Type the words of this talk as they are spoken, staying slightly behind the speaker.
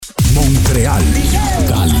Mtl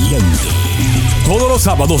Caliente. Todos los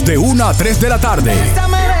sábados de 1 a 3 de la tarde.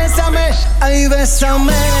 Bésame, bésame, ay,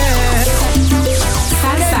 bésame.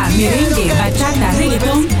 Salsa, merengue, bachata,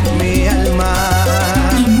 reggaetón Mi alma.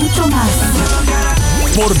 y mucho más.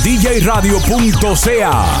 Por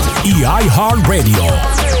djradio.ca y iHeartRadio.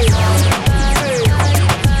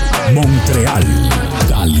 Mtl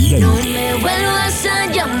Caliente. No me vuelvas a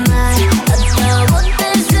llamar, acabo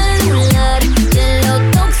el celular, que lo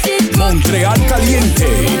tóxico. Mtl Caliente.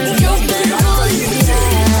 Yo te voy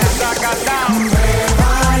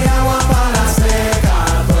Hay agua para la seca,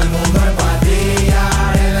 todo el mundo en patilla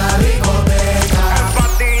en la discoteca.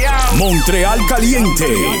 Mtl Caliente.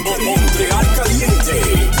 Mtl Caliente.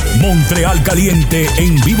 Mtl Caliente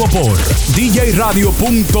en vivo por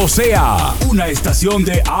djradio.ca, una estación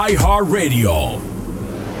de iHeartRadio.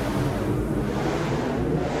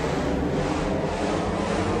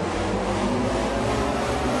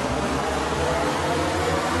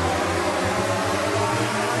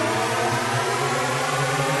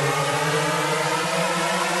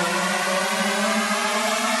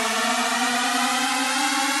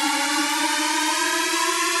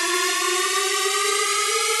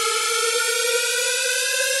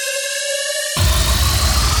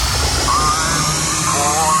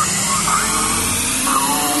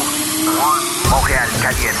 Mtl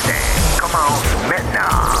Caliente. Come on,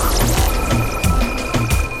 maintenant.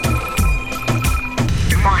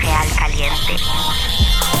 Mtl Caliente.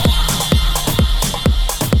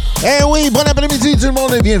 Eh oui, bon après-midi tout le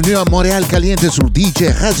monde et bienvenue à Montréal Caliente sur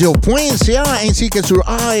djradio.ca ainsi que sur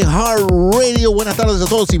iHeartRadio. Buenas tardes a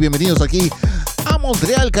todos y bienvenidos aquí a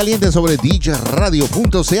Mtl Caliente sobre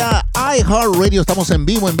djradio.ca, iHeartRadio. Estamos en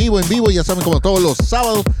vivo, ya saben, como todos los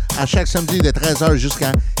sábados à chaque samedi de 13h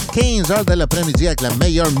jusqu'à 15h de l'après-midi avec la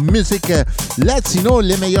meilleure musique latino,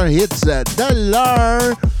 les meilleurs hits de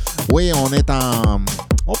l'heure. Oui, on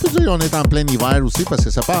peut dire qu'on est en plein hiver aussi parce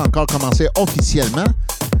que ça n'a pas encore commencé officiellement.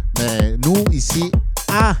 Mais nous, ici,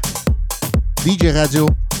 à DJ Radio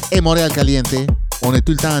et Montréal Caliente, on est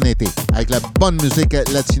tout le temps en été. Avec la bonne musique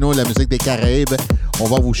latino, la musique des Caraïbes, on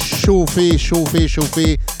va vous chauffer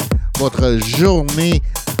votre journée.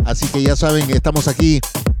 Así que ya saben, estamos aquí,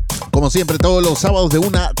 como siempre, todos los sábados de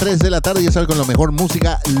 1 a 3 de la tarde. Ya saben, con la mejor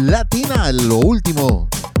música latina, lo último,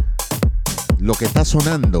 lo que está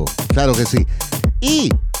sonando. Claro que sí.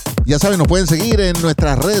 Y ya saben, nos pueden seguir en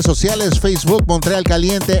nuestras redes sociales, Facebook, Mtl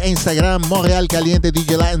Caliente, Instagram, Montréal Caliente,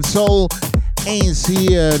 DJ Latin Soul, ainsi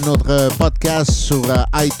notre podcast sur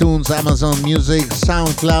iTunes, Amazon Music,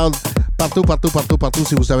 SoundCloud, partout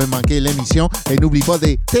si vous avez manqué l'émission. Et n'oubliez pas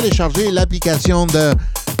de télécharger l'application de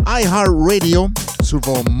iHeartRadio sur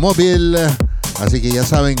vos móviles. Así que ya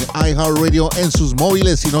saben, iHeartRadio en sus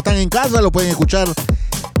móviles. Si no están en casa, lo pueden escuchar,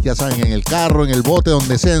 ya saben, en el carro, en el bote,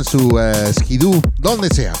 donde sea, en su skidoo, donde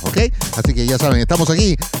sea, ¿ok? Así que ya saben, estamos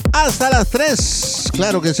aquí hasta las 3,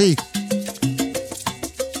 claro que sí.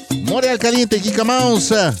 Montréal Caliente qui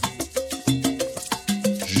commence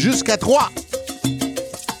jusqu'à 3.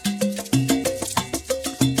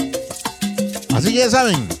 Así que ya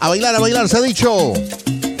saben, a bailar, se ha dicho.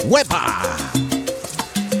 ¡Huepa!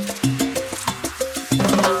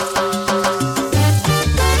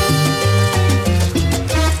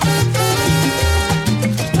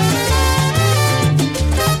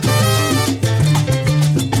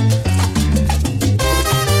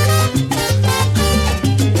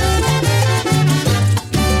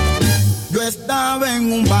 Yo estaba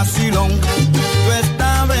en un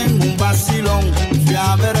vacilón, fui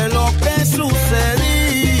a ver lo que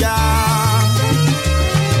sucedía.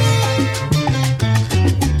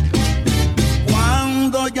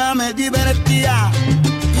 Cuando ya me divertía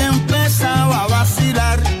y empezaba a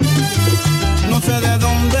vacilar, no sé de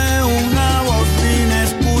dónde una voz vine a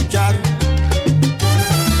escuchar.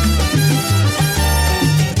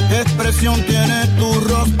 ¿Qué expresión tiene tu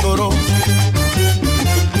rostro?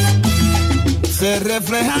 Se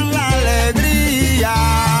refleja en la alegría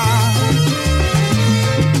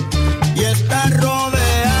y está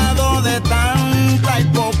rodeado de tanta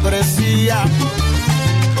hipocresía.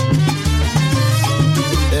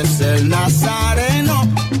 Es el Nazareno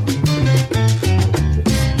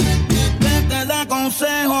y que te da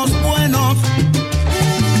consejos buenos.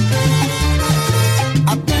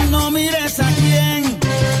 A que no mires a quién,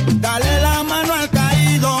 dale la mano al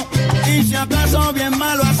caído, y si acaso bien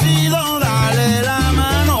malo ha sido, dale la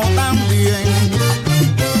mano también.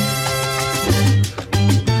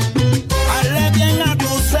 Hazle bien a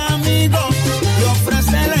tus amigos y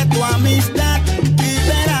ofrécele tu amistad, y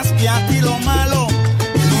verás que a ti lo malo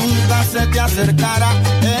nunca se te acercará.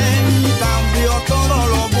 En cambio todo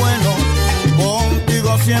lo bueno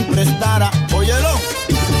contigo siempre siempre estará. Óyelo.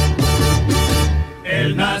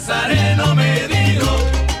 El Nazareno me dijo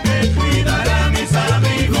que cuidará a mis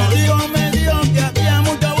amigos. Me dijo que había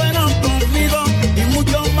muchos buenos conmigo y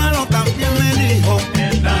muchos malos también me dijo.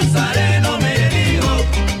 El Nazareno me dijo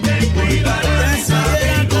que cuidará a mis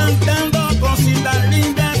amigos. Cantando cositas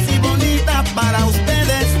lindas y bonitas para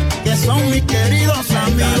ustedes que son mis queridos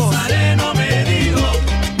amigos. El Nazareno me dijo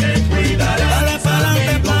que cuidará a mis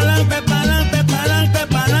amigos. Pa'lante, pa'lante, pa'lante,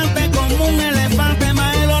 pa'lante como un elefante,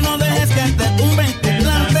 Maelo, no dejes que te tumben tu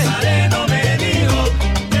plante. El Nazareno me dijo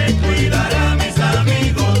que cuidará a mis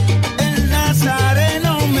amigos. El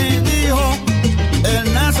Nazareno me dijo,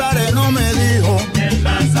 el Nazareno me dijo. El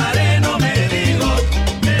Nazareno me dijo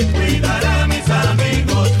que cuidará a mis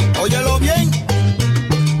amigos. Óyelo bien.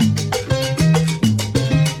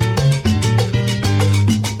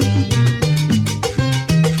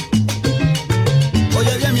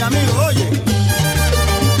 Oye bien, mi amigo, oye.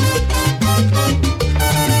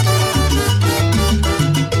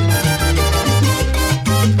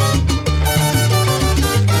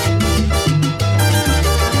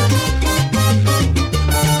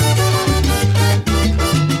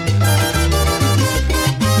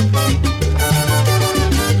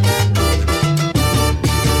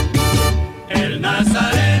 El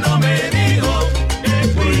Nazareno me dijo que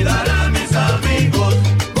cuidará a mis amigos.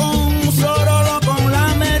 Con Sorolo, con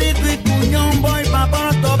Lamerito y Cuñón voy pa'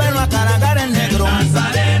 Portobelo a cargar el negro. El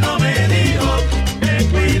Nazareno me dijo que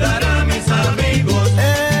cuidará a mis amigos.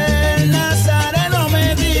 El Nazareno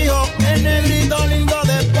me dijo, el negrito lindo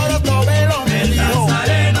de Portobelo me El dijo.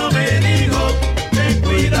 Nazareno me dijo que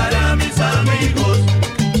cuidará a mis amigos.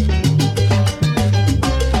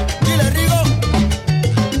 Dile, Rigo.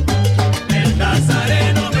 El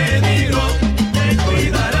Nazareno me dijo que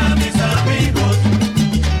cuidará a mis amigos.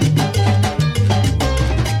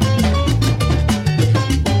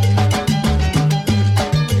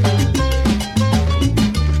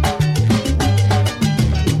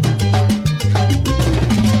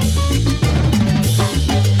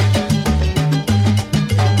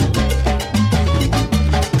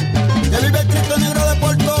 Que vive el Cristo negro de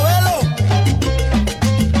Portobelo.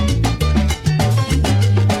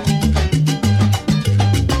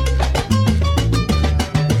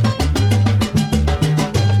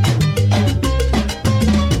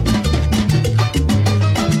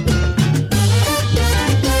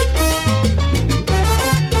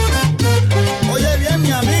 Oye bien,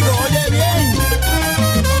 mi amigo, oye bien.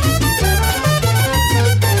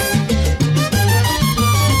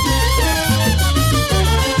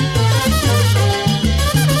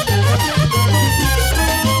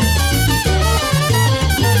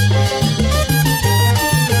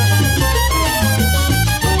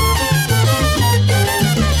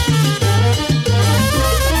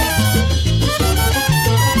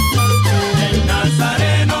 El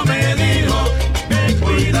Nazareno me dijo que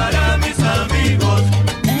cuidará a mis amigos.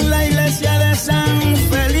 En la iglesia de San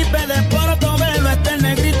Felipe de Portobelo está el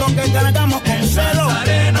negrito que cargamos con El celo.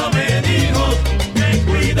 Nazareno me dijo que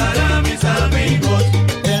cuidará a mis amigos.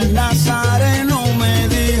 El Nazareno me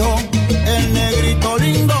dijo, el negrito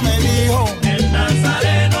lindo me dijo. El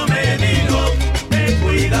Nazareno me dijo que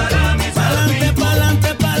cuidará a mis Pa'lante, amigos.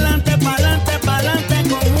 pa'lante, pa'lante, pa'lante, pa'lante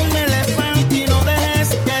como un elefante y no dejes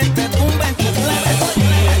que te tumben tu plante.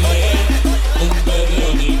 Un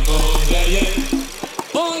periódico de ayer.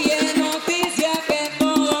 Oye, noticia que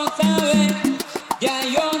todos saben, ya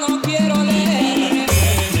yo no quiero leer.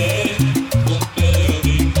 Un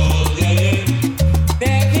periódico de ayer.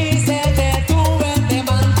 Te quise, te tuve, te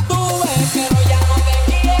mantuve, pero ya no te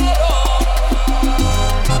quiero.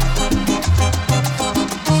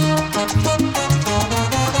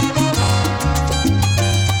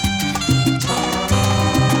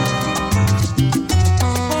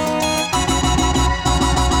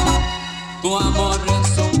 Tu amor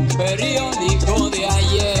es un periódico de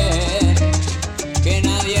ayer que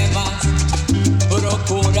nadie más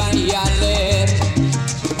procura ya leer.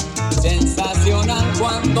 Sensacional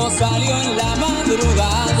cuando salió en la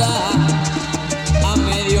madrugada, a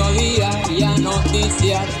mediodía ya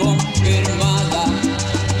noticia confirmada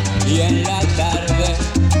y en la tarde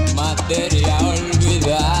materia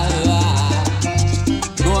olvidada.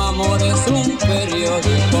 Tu amor es un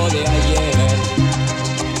periódico de ayer,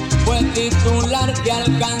 fue titular que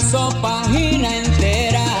alcanzó página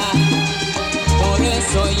entera. Por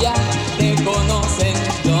eso ya te conocen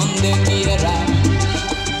donde quiera.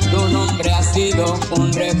 Tu nombre ha sido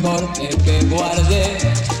un recorte que guardé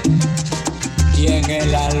y en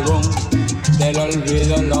el álbum del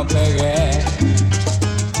olvido lo pegué.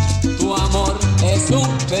 Tu amor es un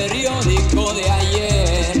periódico de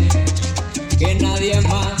ayer que nadie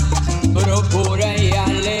más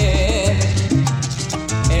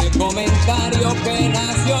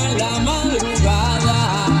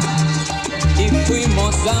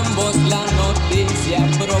ambos la noticia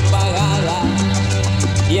propagada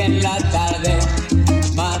y en la tarde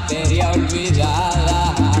materia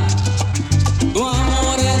olvidada. Tu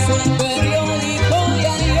amor es un periódico de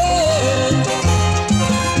ayer.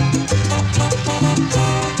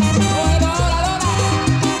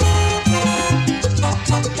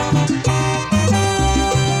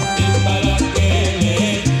 ¿Y para qué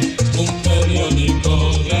leer un periódico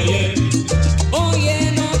de ayer?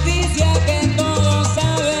 Oye, noticia que todos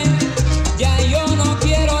saben, ya yo no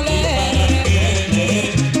quiero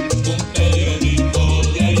leer. Un periódico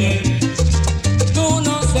de ayer. Tú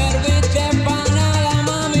no serviste para nada,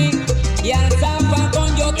 mami, y al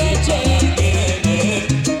zapatón yo te eché.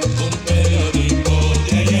 Un periódico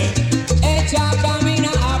de ayer. Echa,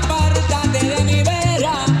 camina, apártate de mi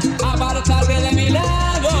vera, apártate de mi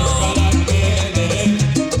lado. ¿Para qué leer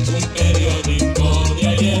un periódico de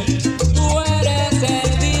ayer? Tú eres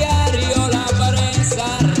el diario, la prensa,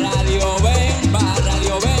 Radio Bemba,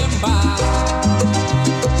 Radio Bemba.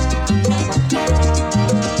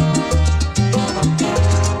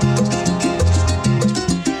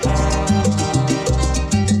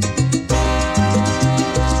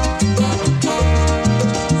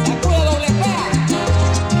 Sacude doble P.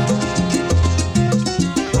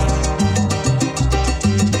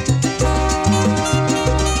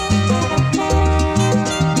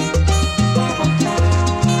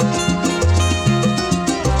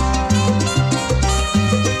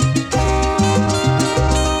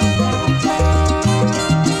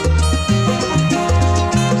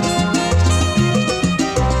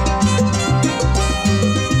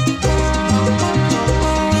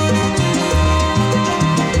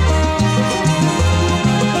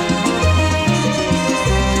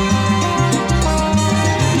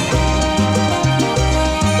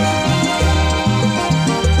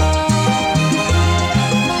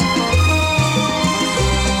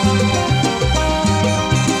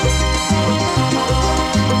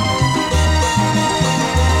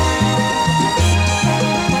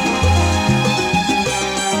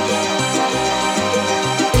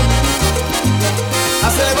 A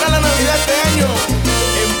celebrar la Navidad este año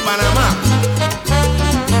en Panamá.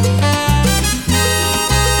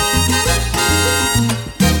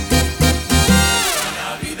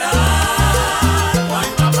 Voy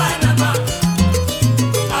pa' Panamá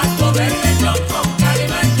a comer lechón con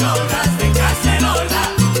carimañolas de cacerola.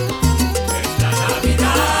 Esta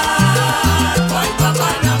Navidad voy pa'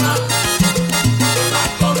 Panamá a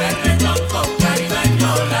comer lechón con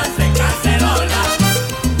carimañolas de cacerola.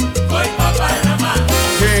 Voy pa' Panamá.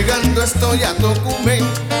 Llegando estoy a Tocumen,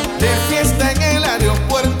 de fiesta en el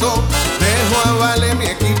aeropuerto. Dejo a Vale mi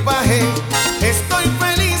equipaje, estoy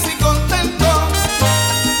feliz y contento,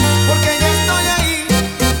 porque ya estoy ahí.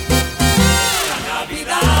 Esta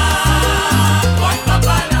Navidad voy pa'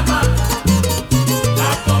 Panamá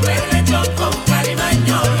a comer lechón con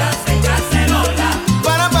carimañolas de cacerola.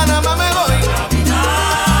 Para Panamá me voy.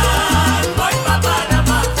 Navidad voy pa'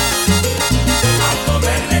 Panamá a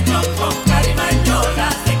comer lechón con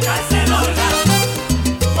carimañolas de cacerola.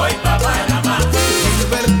 Voy pa' Panamá.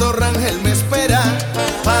 Gilberto Rangel me espera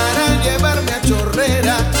para llevarme a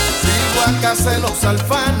Chorrera. Sigo a casa de los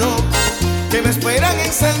Alfano, que me esperan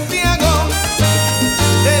en Santiago.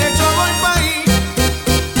 Derecho voy pa' ahí.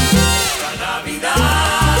 Esta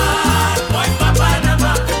Navidad voy pa'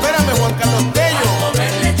 Panamá Espérame, Juan Carlos a Tello.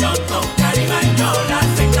 comer lechón con carimañolas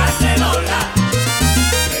de cacerola.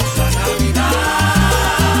 Esta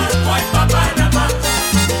Navidad voy pa' Panamá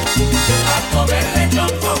a comer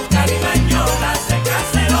lechón con carimañolas de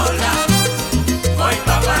cacerola. Voy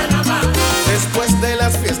pa' Panamá. Después de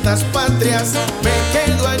las fiestas patrias, me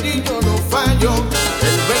quedo allí, yo no fallo.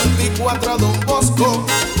 El 24 a Don Bosco,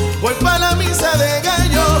 voy pa' la misa de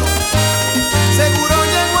gallo. Seguro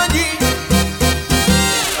llego allí.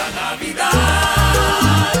 Esta Navidad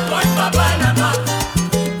voy pa' Panamá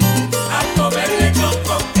a comer lechón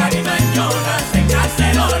con carimañolas de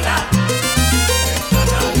cacerola. Esta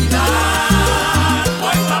Navidad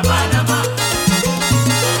voy pa' Panamá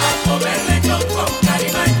a comer lechón con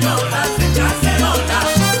carimañolas de cacerola.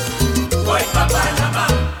 Voy pa'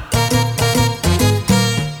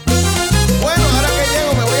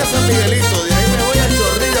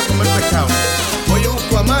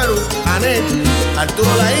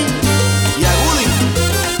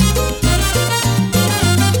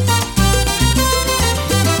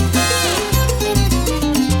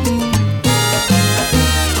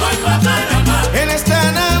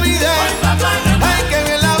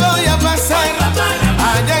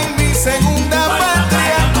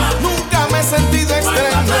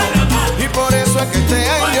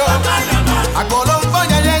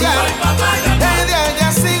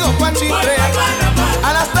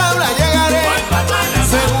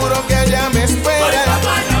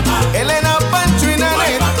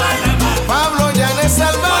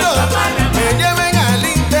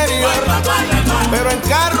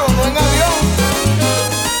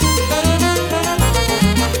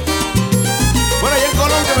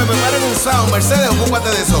 rosado. Mercedes, ocúpate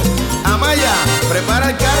de eso. Amaya, prepara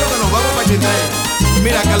el carro que nos vamos para Chitré.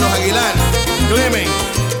 Mira, Carlos Aguilar, Clemen,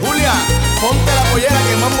 Julia, ponte la pollera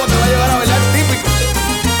que el mambo te va a llevar a bailar típico.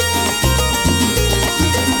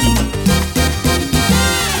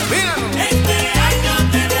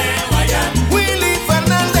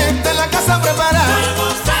 Prepara para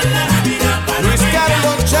gozar la Navidad, para Luis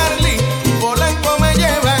Carlos, Charlie, Polanco me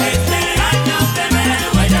lleva. Este año te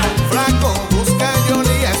veo allá. Flaco, busca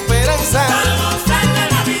Johnny Esperanza. Para gozar la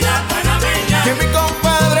Navidad panameña. Que mi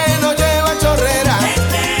compadre nos lleva chorrera.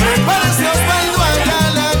 Prepárense Osvaldo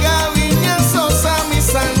Ayala, Gaviña Sosa, mi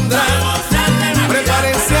Sandra. Para gozar la Navidad.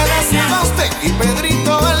 Prepárense a la Sigoste y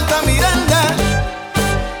Pedrito Altamiranda.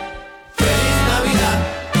 Feliz Navidad.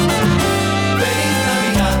 Feliz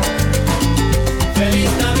Navidad.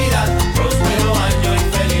 Feliz Navidad, próspero año y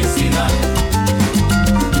felicidad.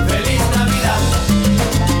 Feliz Navidad,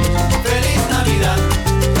 feliz Navidad,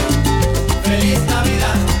 feliz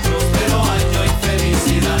Navidad, próspero año y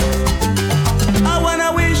felicidad. I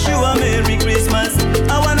wanna wish you a Merry Christmas.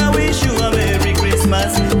 I wanna wish you a Merry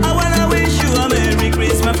Christmas. I wanna wish you a Merry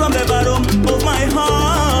Christmas from the bottom of my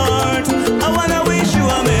heart. I wanna wish you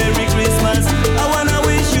a Merry Christmas. I wanna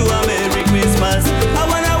wish you a Merry Christmas. I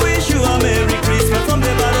wanna wish you a Merry Christmas from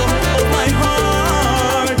the bottom of my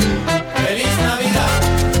heart. Feliz Navidad,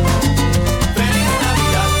 feliz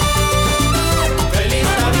Navidad, feliz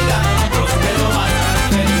Navidad, próspero año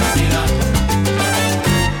y felicidad.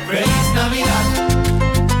 Feliz Navidad,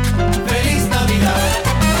 feliz Navidad,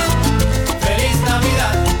 feliz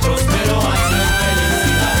Navidad, próspero año y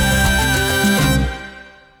felicidad.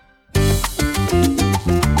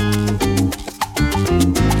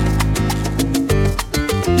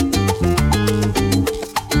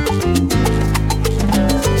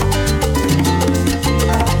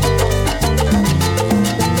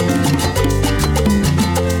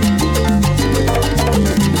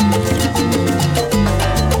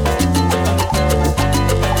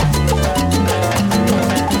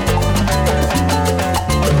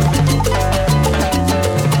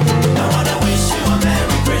 I wanna wish you a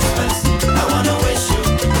Merry Christmas. I wanna wish you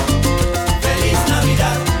feliz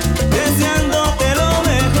Navidad. Deseándote lo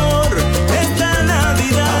mejor esta I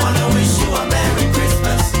Navidad. wanna wish you a Merry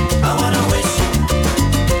Christmas. I wanna wish you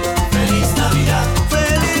feliz Navidad.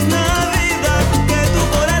 Feliz Navidad, que tu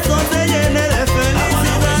corazón se llene de I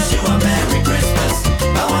wanna felicidad. wish you a Merry Christmas.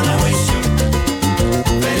 I wanna wish you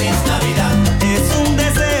feliz Navidad. Es un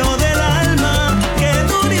deseo del alma que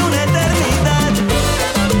dure una eternidad.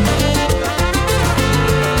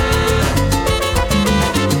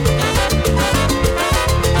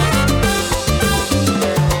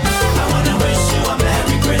 I wanna wish you a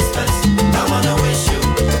Merry Christmas. I wanna wish you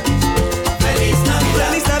feliz Navidad.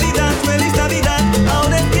 Feliz Navidad, feliz Navidad.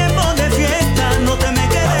 Ahora es tiempo de fiesta, no te me I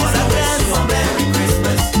quedes wanna wish atrás. you a Merry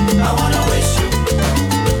Christmas. I wanna wish you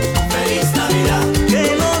feliz Navidad. Que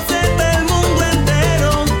lo sepa el mundo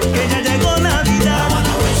entero, que ya llegó I Navidad.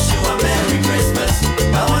 wanna wish you a Merry Christmas.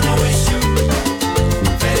 I wanna wish you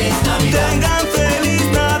feliz Navidad. Tengan feliz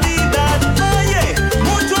Navidad. Oye,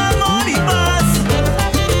 mucho amor y paz.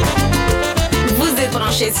 Vous êtes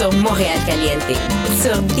branchés sur Montréal Caliente,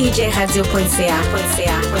 sur djradio.ca.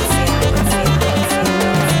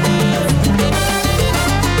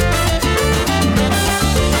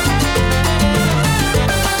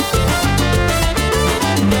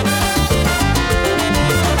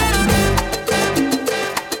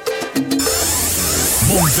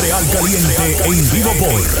 Montreal Caliente en vivo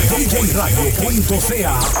por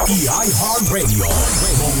djradio.ca y iHeartRadio.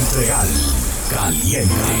 Montreal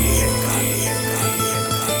Caliente.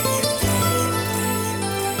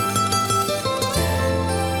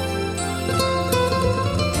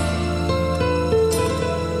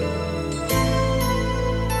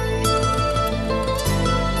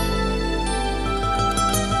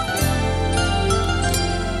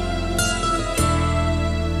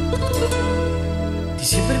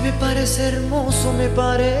 Diciembre me parece hermoso, me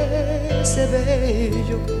parece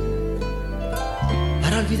bello.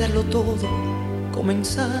 Para olvidarlo todo,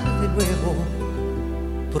 comenzar de nuevo.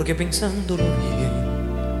 Porque pensándolo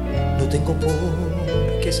bien, no tengo por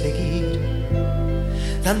qué seguir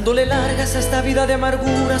dándole largas a esta vida de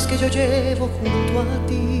amarguras que yo llevo junto a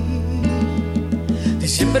ti.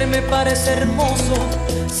 Diciembre me parece hermoso,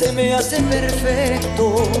 se me hace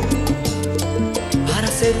perfecto para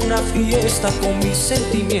hacer una fiesta con mis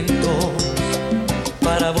sentimientos,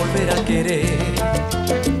 para volver a querer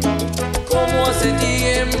como hace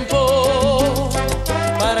tiempo,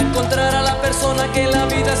 para encontrar a la persona que la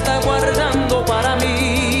vida está guardando para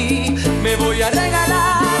mí. Me voy a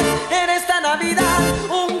regalar en esta Navidad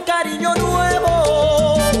un cariño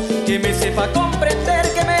nuevo que me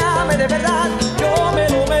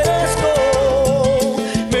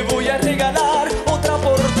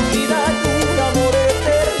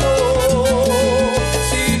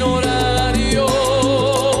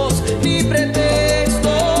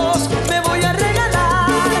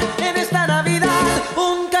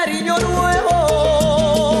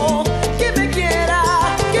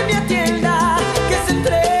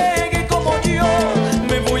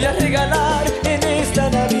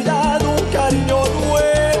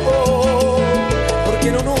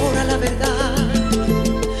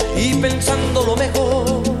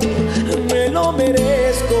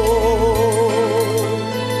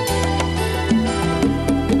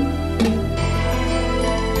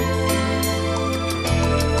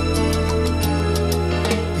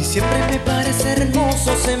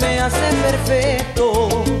hermoso se me hace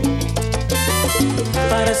perfecto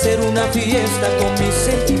para hacer una fiesta con mis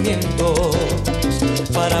sentimientos,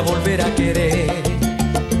 para volver a querer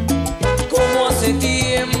como hace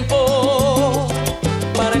tiempo,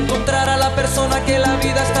 para encontrar a la persona que la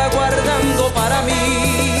vida está guardando para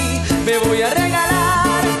mí. Me voy a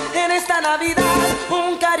regalar en esta Navidad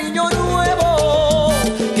un cariño nuevo,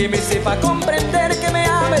 que me sepa comprender, que me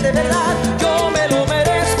ame de verdad, yo me lo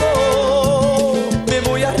merezco. Me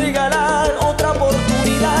voy a regalar otra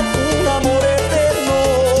oportunidad, un amor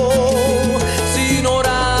eterno, sin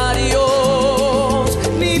horarios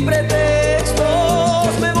ni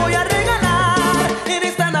pretextos. Me voy a regalar en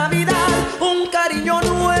esta Navidad un cariño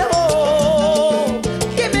nuevo,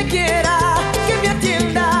 que me quiera, que me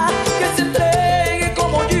atienda, que se entregue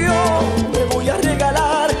como yo. Me voy a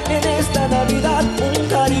regalar en esta Navidad un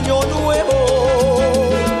cariño nuevo,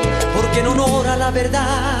 porque en honor a la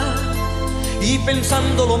verdad y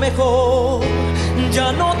pensando lo mejor,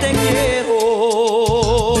 ya no te quiero.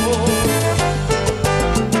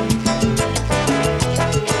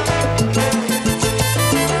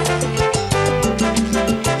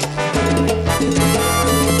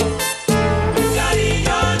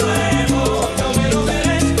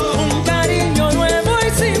 Un cariño nuevo y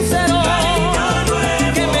sincero,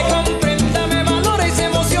 que me comprenda, me valore y se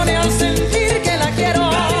emocione al sentir que la quiero.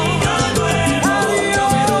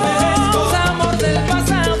 Adiós, amor del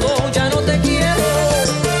pasado, ya no te quiero.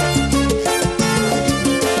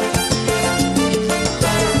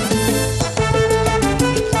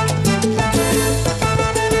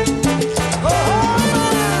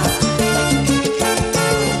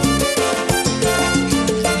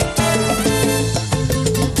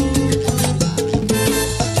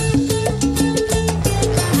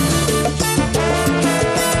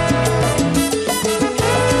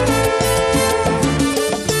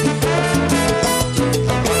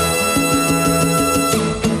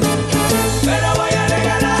 Pero voy a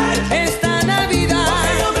regalar esta Navidad,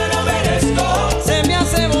 yo me lo merezco. Se me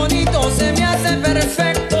hace bonito, se me hace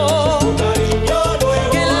perfecto,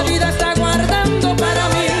 que la vida está guardando para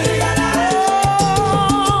mí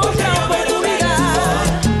otra oportunidad.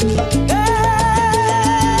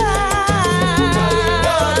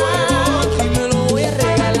 Y me lo voy a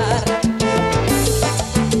regalar,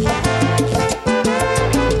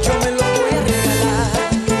 yo me lo voy a regalar.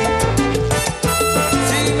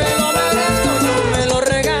 Si me lo merezco, yo me lo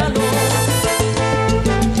regalo.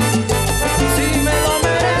 Si me lo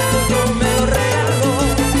merezco, yo me lo regalo.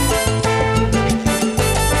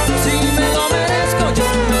 Si me lo merezco, yo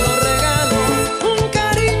me lo regalo. Un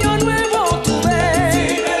cariño nuevo tuve. Si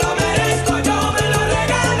me lo merezco, yo me lo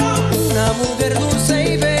regalo. Una mujer dulce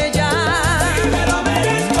y bella. Si me lo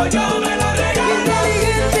merezco, yo me lo regalo.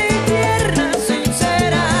 Inteligente y tierna,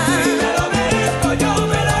 sincera. Si me lo merezco, yo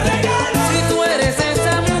me lo regalo. Si tú eres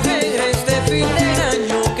esa mujer este fin de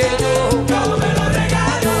año que yo me lo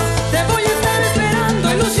regalo. Te voy a estar esperando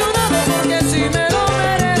ilusionado, porque si me lo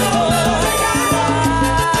merezco,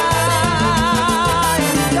 ay,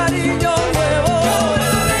 un cariño nuevo,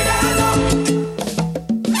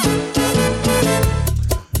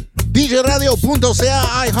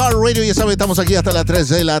 DJRadio.ca, iHeartRadio, ya saben, estamos aquí hasta las 3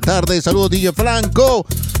 de la tarde. Saludos, DJ Franco,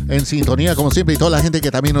 en sintonía como siempre, y toda la gente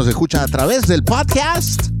que también nos escucha a través del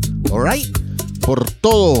podcast, alright, por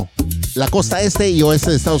todo la costa este y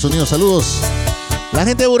oeste de Estados Unidos. Saludos, la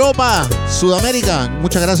gente de Europa, Sudamérica,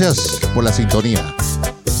 muchas gracias por la sintonía.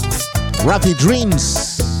 Rapid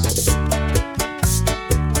Dreams,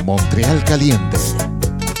 Mtl Caliente.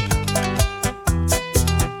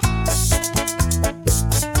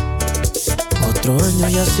 Otro año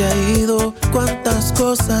ya se ha ido, cuántas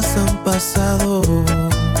cosas han pasado.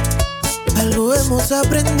 Algo hemos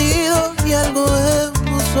aprendido y algo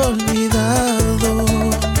hemos olvidado.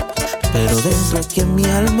 Pero dentro aquí en mi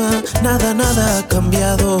alma nada ha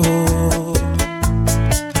cambiado.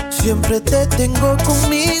 Siempre te tengo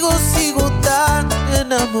conmigo, sigo tan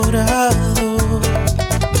enamorado.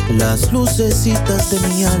 Las lucecitas de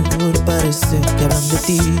mi árbol parecen que hablan de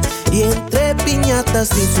ti. Y entre piñatas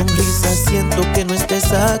y sonrisas siento que no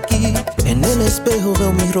estés aquí. En el espejo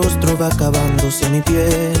veo mi rostro, va acabándose mi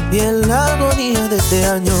piel. Y en la agonía de este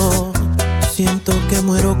año siento que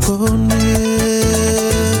muero con él.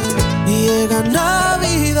 Y llega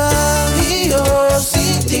Navidad y yo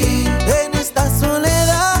sin ti en esta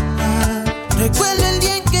soledad. Recuerda el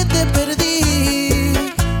día en que te perdí.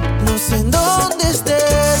 No sé en dónde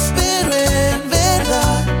estés, pero en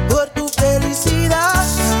verdad por tu felicidad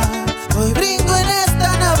hoy brinco en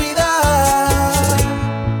esta Navidad.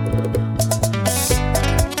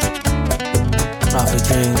 Happy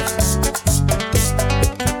dreams.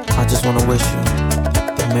 I just wanna wish you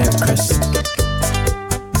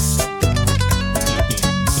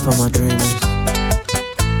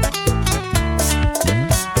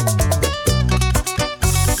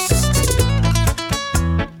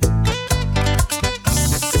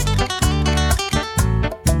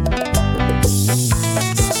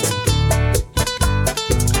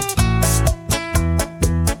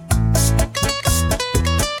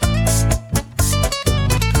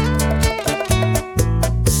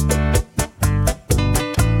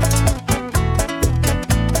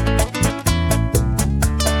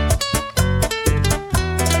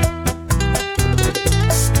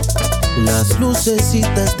Las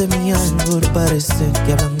lucecitas de mi árbol parecen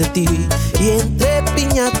que hablan de ti. Y entre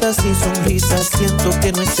piñatas y sonrisas siento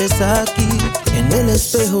que no estés aquí. En el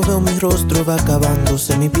espejo veo mi rostro, va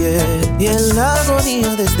acabándose mi piel. Y en la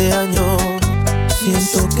agonía desde años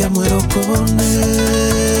siento que muero con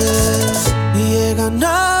él. Llega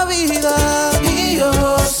Navidad y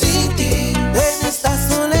yo sin ti en esta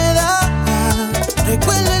soledad.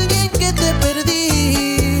 Recuerda el día en que te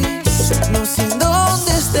perdí. No sé en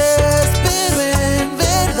dónde estés, pero en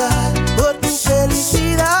verdad por tu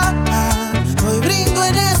felicidad hoy brindo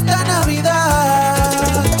en esta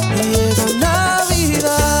Navidad. Llega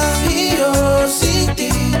Navidad y yo sin ti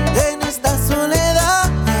en esta soledad.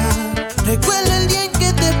 Recuerda el día en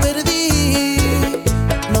que te perdí.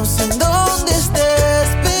 No sé en dónde estés,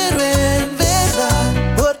 pero en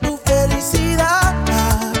verdad por tu felicidad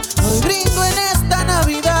hoy brindo en esta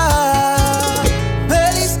Navidad.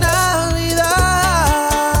 ¡Feliz Navidad!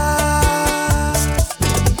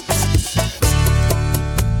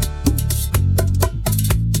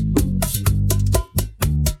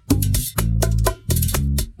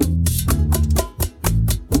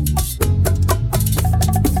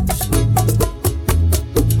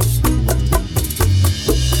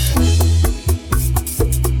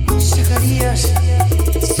 Zacarías,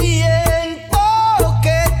 siento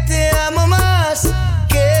que te amo más,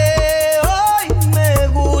 que hoy me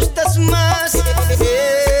gustas más.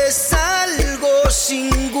 Es algo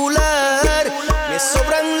singular, me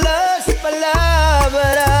sobran las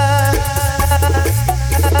palabras.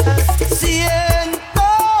 Siento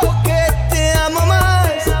que te amo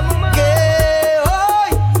más, que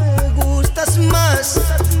hoy me gustas más.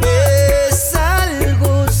 Es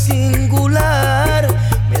algo singular,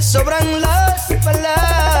 me sobran las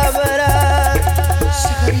palabras.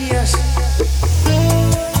 Zacarías.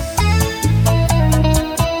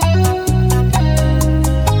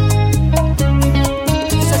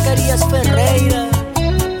 Zacarías Ferreira.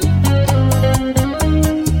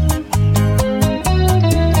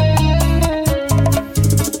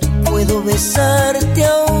 Puedo besarte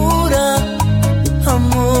ahora,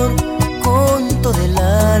 amor, con todo el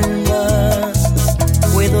alma.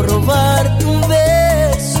 Puedo robarte un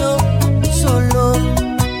beso solo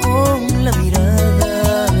con la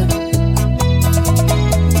mirada.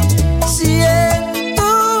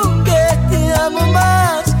 Siento que te amo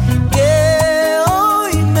más, que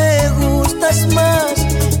hoy me gustas más.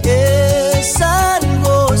 Es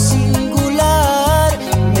algo singular,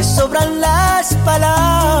 me sobran las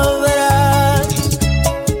palabras.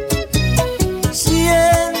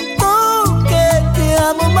 Siento que te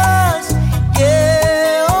amo más,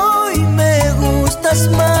 que hoy me gustas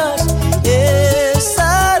más. Es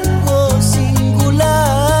algo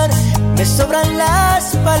singular, me sobran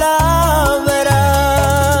las palabras.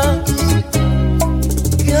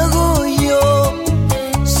 ¿Qué hago yo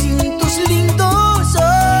sin tus lindos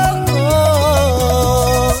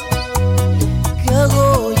ojos? ¿Qué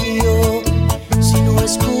hago yo si no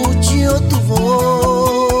escucho tu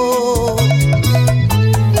voz?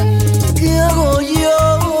 ¿Qué hago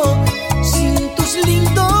yo sin tus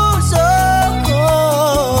lindos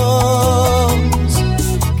ojos?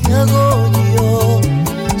 ¿Qué hago yo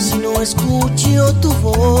si no escucho tu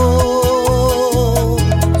voz?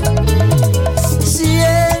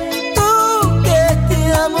 Siento que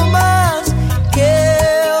te amo más, que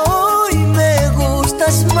hoy me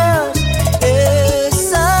gustas más.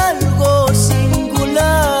 Es algo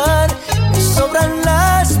singular, me sobran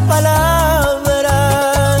las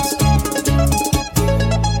palabras.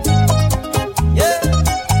 Yeah.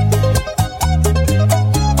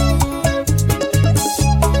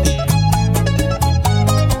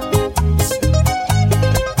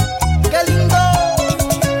 ¡Qué lindo!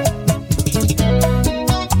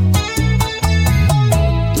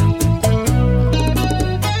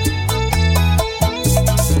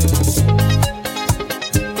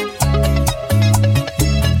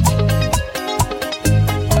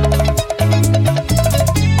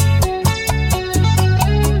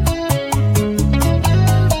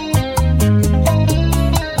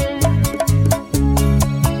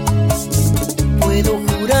 Puedo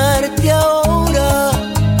jurarte ahora,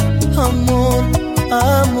 amor,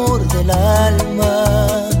 amor del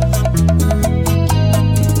alma.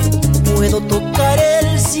 Puedo tocar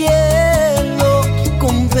el cielo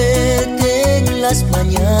con verte en las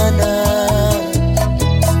mañanas.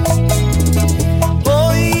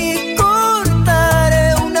 Hoy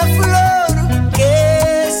cortaré una flor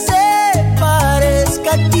que se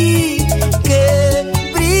parezca a ti, que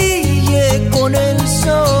brille con el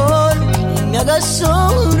sol y me haga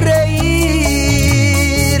sonreír.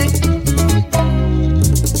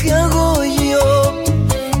 ¿Qué hago yo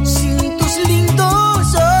sin tus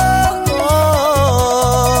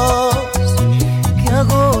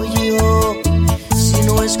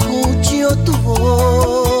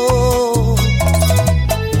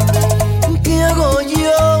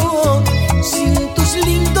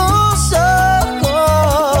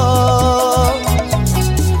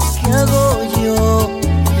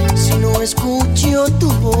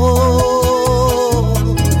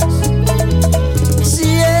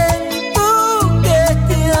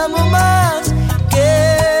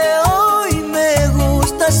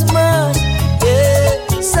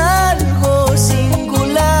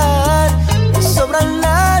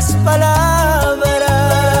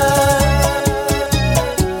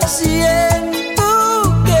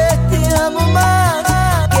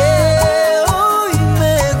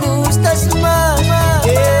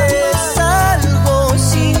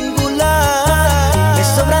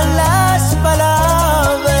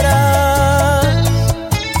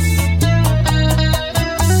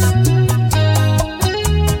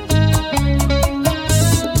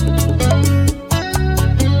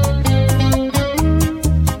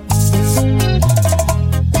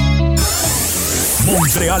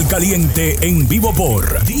Caliente en vivo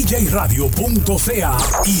por djradio.ca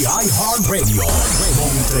y iHeartRadio.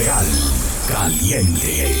 Montreal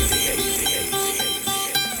Caliente.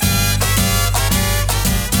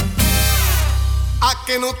 ¿A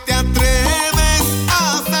que no te atreves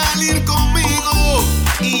a salir conmigo?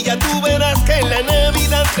 Y ya tú verás que en la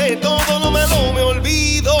Navidad de todo lo malo me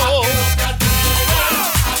olvido.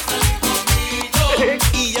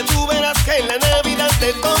 Y ya tú verás que en la Navidad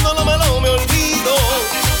de todo lo malo me olvido.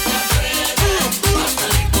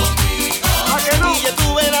 Y ya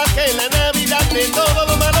tú verás que en la Navidad de todo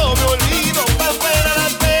lo malo me olvido. Pa' fuera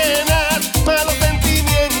las penas, malos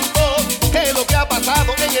sentimientos, que lo que ha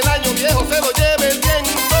pasado en el año viejo se lo lleve el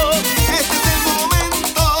viento. Este es el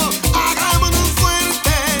momento, hagámonos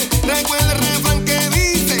fuerte. Recuerda el refrán que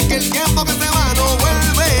dice que el tiempo que se va no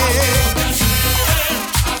vuelve.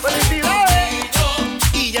 ¡Felicidades!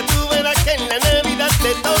 Y ya tú verás que en la Navidad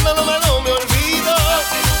de todo lo malo me olvido.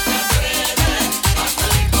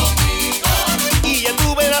 Y ya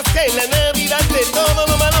tú verás que en la Navidad de todo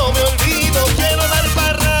lo malo me olvido. Quiero dar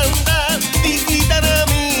parranda, visitar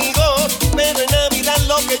amigos, pero en Navidad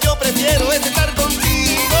lo que yo prefiero es estar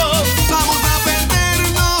contigo. Vamos a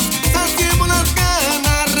perdernos, saciemos las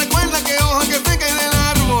ganas. Recuerda que hoja que se cae del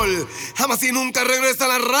árbol jamás y nunca regresa a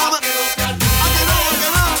la rama.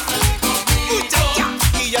 Muchacha.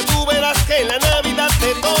 Y ya tú verás que en la Navidad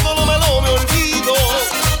de todo lo malo me olvido.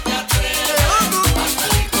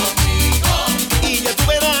 Y ya tú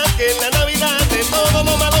verás que en la Navidad de todo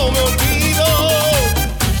lo malo me olvido.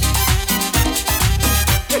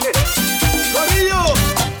 ¡Corillo!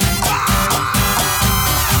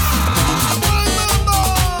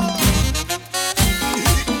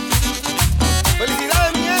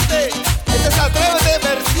 ¡Felicidades, mi gente! Este es Atrévete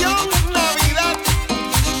versión Navidad.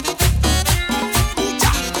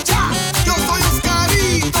 Yo soy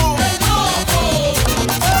Oscarito.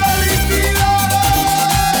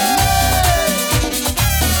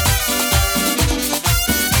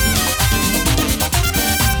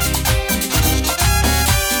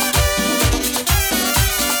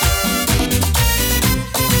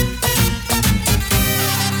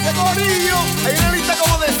 ¡Qué corillo! Hay una lista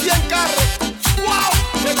como de 100 carros. ¡Wow!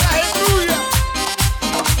 ¡Me traje trulla!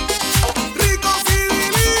 Rico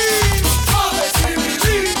Civilín. ¡Suave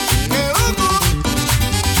Civilín! ¡Qué loco!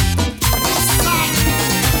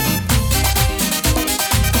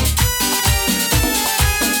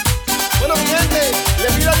 Bueno, mi gente,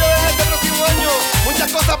 les pido yo en este próximo año muchas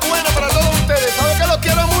cosas buenas para todos ustedes. Saben que los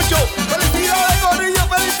quiero mucho. ¡Felicidades, corillo!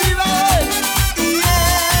 ¡Felicidades!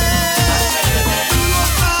 Tú lo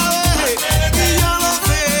sabes y yo lo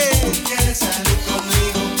sé. Tú quieres salir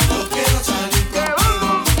conmigo, yo quiero salir contigo.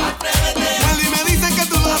 Atrévete. Y me dicen que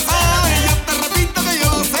tú lo sabes, yo te repito que yo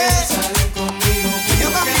lo sé. Salir conmigo, yo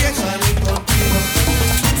también salir contigo.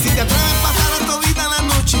 Si te atreves a pasar todita la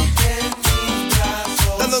noche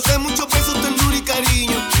dándote muchos besos, ternura y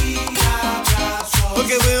cariño,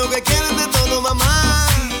 porque veo que quieres de todo, mamá.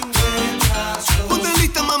 Ponte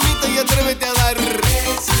lista, mamita, y atrévete a dar.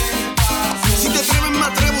 Si te atreves, me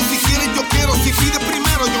atrevo. Si quieres, yo quiero. Si pides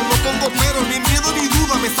primero, yo no pongo pero. Ni miedo ni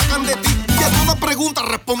duda me sacan de ti. Y a toda pregunta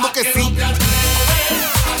respondo que sí.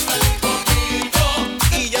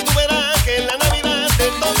 Y ya tú verás que en la Navidad de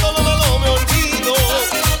todo lo malo me olvido.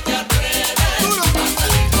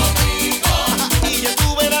 Y ya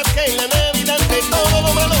tú verás que en la Navidad de todo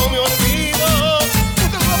lo malo me olvido.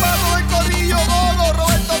 Este es zapato del corillo, Gogo,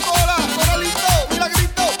 Roberto Cola, Coralito,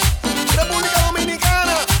 Milagrito, República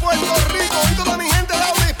Dominicana, Puerto Rico y toda mi gente de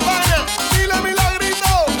habla hispana. Dile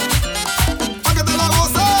Milagrito. Pa' que te la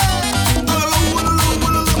goces.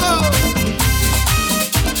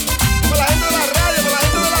 Para la gente de la radio, para la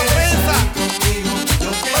gente de la prensa,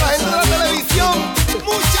 para la gente de la televisión,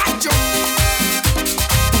 muchachos,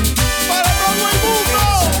 para todo el mundo.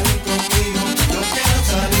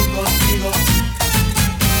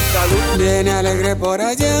 Viene alegre por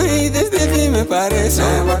allá y desde aquí me parece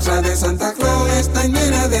la bolsa de Santa Claus está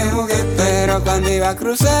llena de juguetes. Pero cuando iba a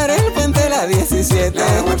cruzar el puente la 17,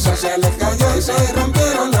 la bolsa se le cayó y se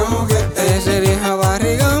rompieron los juguetes. Ese viejo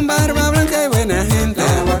barrigón, barba blanca y buena gente.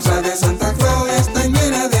 La bolsa de Santa Claus está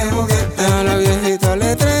llena de juguetes. A los viejitos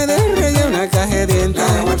le trae de rey una caja de dientes.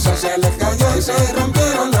 La bolsa se le cayó y se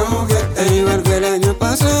rompieron los juguetes. Igual que el año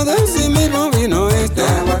pasado, así mismo vino este.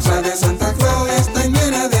 La bolsa de Santa Claus está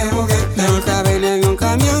llena de juguetes. No caben en un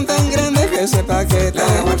camión tan grande que ese paquete.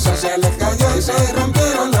 La bolsa se le cayó y se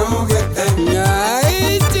rompieron los juguetes.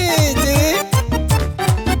 ¡Ay, chichi!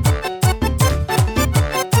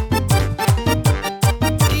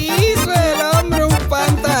 Hizo el hombre un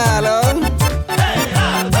pantalón.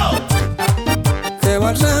 ¡Qué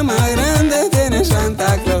bolsa más grande tiene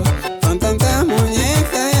Santa Claus!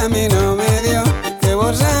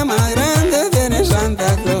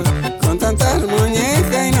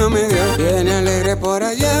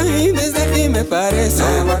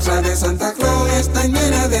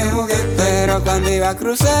 a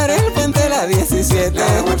cruzar el puente la 17.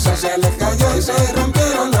 La bolsa se le cayó y se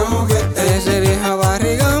rompieron los juguetes. Ese viejo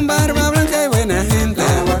barrigón, barba blanca y buena gente.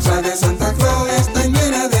 La bolsa de Santa Claus está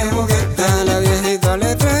llena de juguetes. A la viejita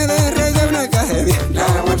le trae de reyes una caja de 10.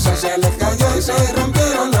 La bolsa se le cayó y se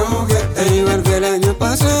rompieron los juguetes. Igual que el año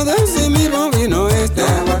pasado, así mismo vino este.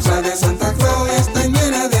 La bolsa de Santa Claus está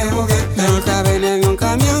llena de juguetes. No caben en un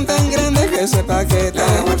camión tan grande que ese paquete.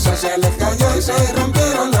 La bolsa se le cayó y se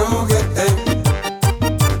rompieron los juguetes.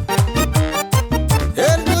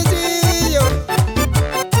 El cuchillo.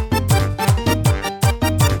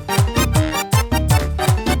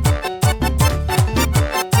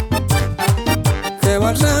 Qué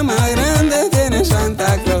bolsa más grande tiene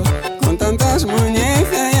Santa Claus, con tantas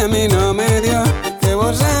muñecas y a mí no me dio. Qué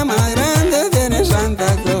bolsa más grande tiene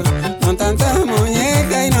Santa Claus, con tantas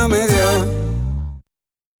muñecas y no me dio.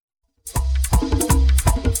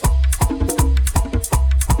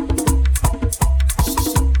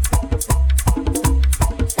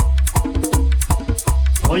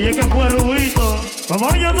 Oye, que fue Rubito, como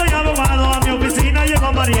yo soy abogado, a mi oficina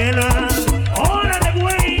llegó Mariela. ¡Órale,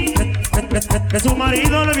 güey! Que su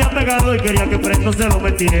marido le había pegado y quería que preso se lo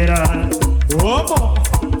metiera. ¿Cómo?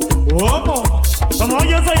 ¿Cómo? Como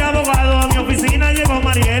yo soy abogado, a mi oficina llegó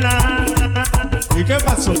Mariela. ¿Y qué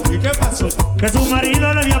pasó? ¿Y qué pasó? Que su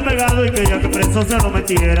marido le había pegado y quería que preso se lo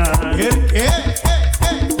metiera. ¿Qué?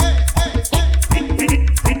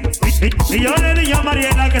 Y yo le dije a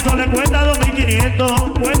Mariela que eso le cuesta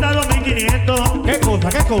 2.500. Cuesta 2.500. ¿Qué cosa?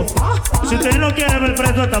 ¿Qué cosa? Si usted no quiere ver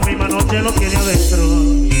preso esta misma noche, lo tiene adentro.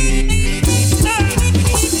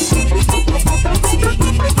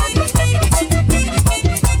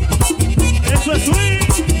 Eso es sweet.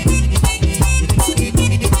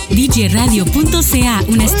 DJRadio.ca,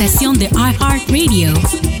 una estación de iHeartRadio.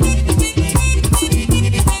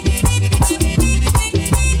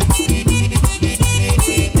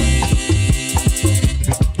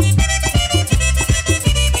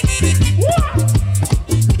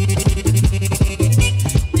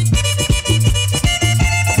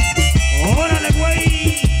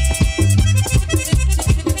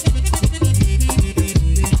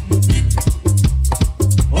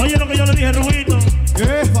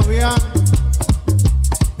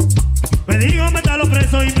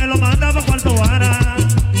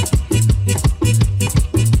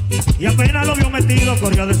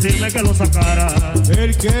 Corrió a decirme que lo sacara.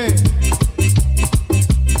 ¿El qué?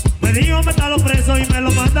 Me dijo métalo preso y me lo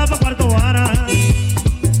manda pa' Cuarto Vara.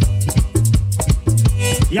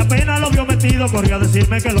 Y apenas lo vio metido, corrió a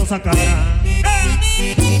decirme que lo sacara.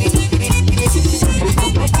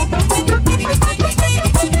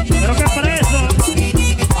 Pero qué preso.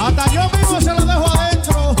 Hasta yo mismo se lo dejo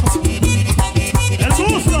adentro. El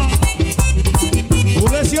gusto.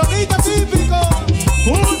 Un lesionista típico.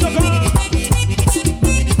 Junto con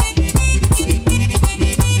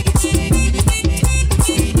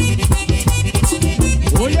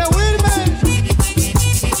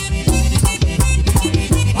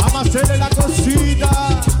hacerle la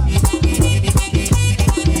cosita.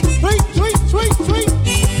 Sweet, sweet, sweet, sweet.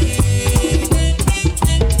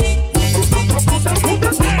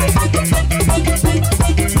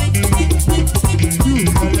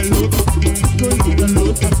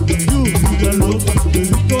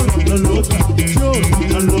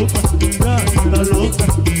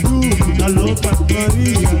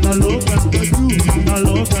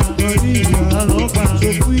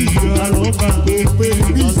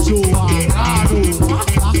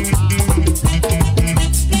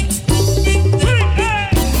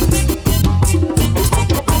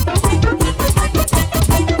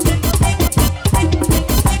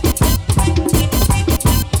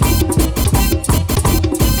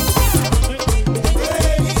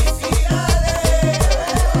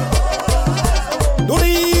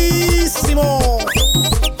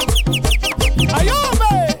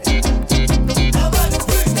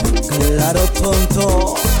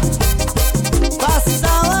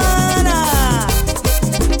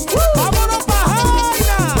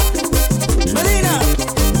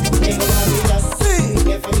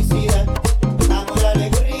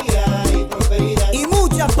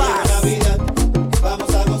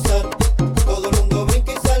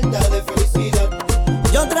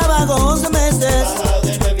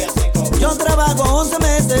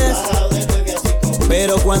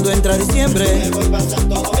 cuando entra diciembre, me voy pa'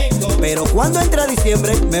 Santo Domingo. Pero cuando entra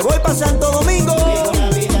diciembre, me voy pa' Santo Domingo.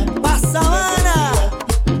 Pa' Sabana.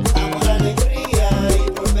 Amor, alegría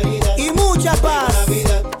y prosperidad. Y mucha paz.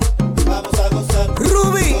 Vamos a gozar.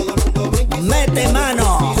 Ruby, mete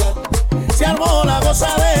mano. Se armó la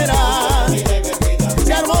gozadera.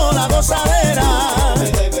 Se armó la gozadera.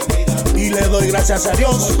 Y le doy gracias gracias a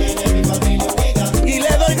Dios. Y le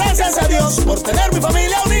doy gracias a Dios por tener mi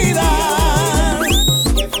familia unida.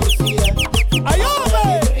 ¡Ay,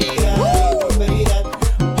 hombre!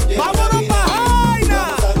 ¡Vámonos pa'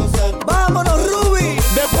 Jaina! ¡Vámonos, Ruby!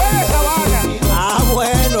 Después de Sabana. Ah,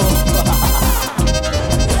 bueno.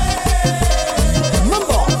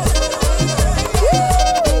 ¡Mambo!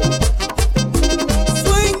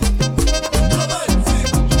 Swing.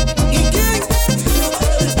 ¿Y quién?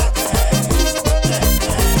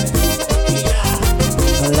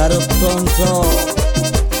 Claro, tonto.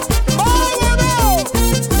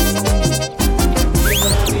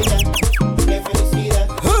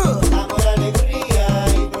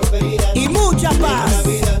 Y mucha paz.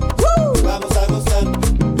 Vamos a gozar,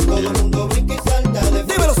 todo el mundo brinca y salta de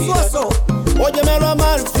Dímelo, Suazo. Óyemelo a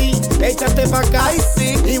Malfi, échate pa' acá. Ay,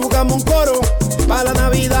 sí. Y buscamos un coro para la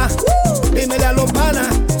Navidad. Dímele a los panas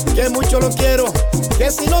que mucho lo quiero.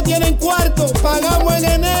 Que si no tienen cuarto, pagamos en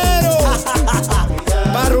enero.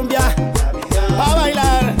 Pa' rumbear, pa'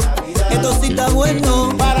 bailar. Esto sí está bueno.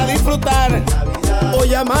 Para disfrutar.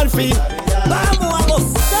 Oye a Malfi, ¡Vamos a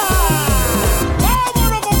gozar!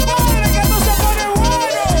 ¡vámonos, compadre, que esto se pone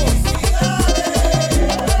bueno!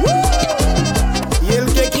 Y el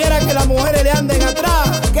que quiera que las mujeres le anden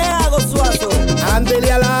atrás, ¿Qué hago, Suazo?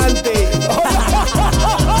 ándele adelante.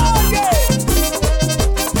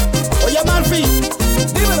 Oye, Malfi,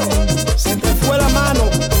 Dímelo. se te fue la mano.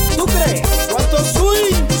 ¿Tú crees? ¿Cuánto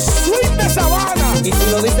swing? Swing de Sabana. Y si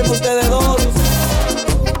lo dicen ustedes dos.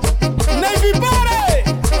 Navy Pare,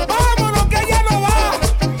 vámonos que ya no va.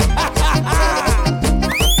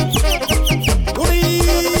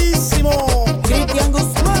 Durísimo. Cristian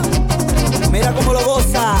Guzmán. Mira cómo lo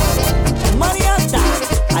goza. Mariata.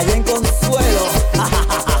 Allá en Consuelo.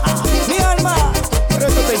 Mi alma. Pero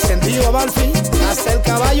esto te incentiva, Malfi. Hasta el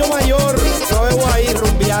caballo mayor lo veo ahí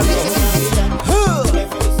rumbeando.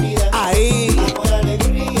 Ahí.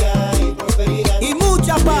 Y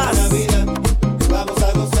mucha paz. Vamos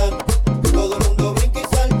a gozar, todo el mundo brinca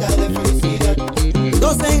y salta de felicidad.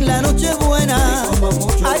 Gocen la noche buena.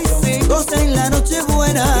 Ay, sí. Gocen la noche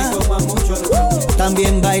buena.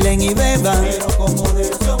 También bailen y beban.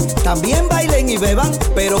 También bailen y beban,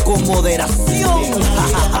 pero con moderación.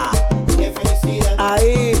 Qué felicidad,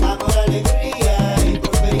 Ahí. amor, alegría y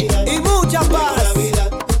prosperidad. Y mucha paz.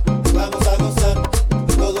 Vamos a gozar,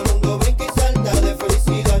 todo el mundo brinca y salta de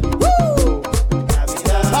felicidad.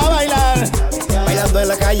 A bailar, bailando en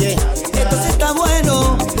la calle, Esto sí está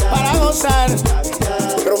bueno. para gozar,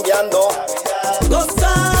 rumbeando.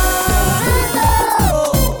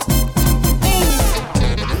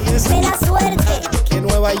 De la suerte. Que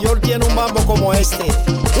Nueva York tiene un mambo como este.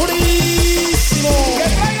 ¡Durísimo! ¡Que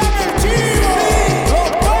traigan el chivo! ¡Los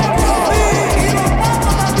perros! ¡Y los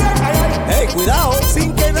patos también! ¡Ay, ay! Hey, cuidado.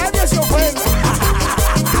 Sin que nadie se ofenda.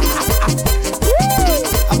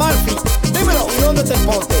 Amalfi, Dímelo. ¿y dónde te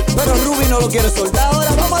ponte? Pero Ruby no lo quiere soltar.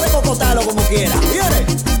 Ahora vamos a descocotarlo como quiera. ¿Viene?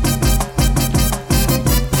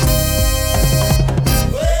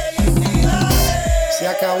 Se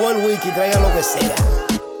acabó el wiki, traigan lo que sea.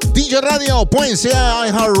 DJ Radio.ca,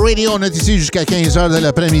 iHeartRadio, on est ici jusqu'à 15h de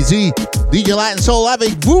l'après-midi. DJ Latin Soul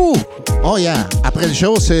avec vous. Oh yeah, après le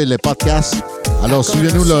show, c'est le podcast. Alors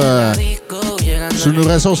suivez-nous sur nos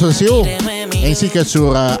réseaux sociaux, ainsi que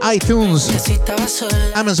sur iTunes,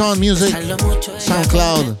 Amazon Music,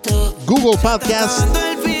 SoundCloud, Google Podcast,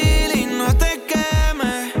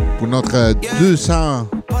 pour notre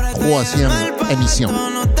 203e émission.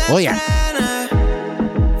 Oh yeah.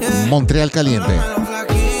 Mtl Caliente.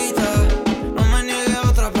 No me niegue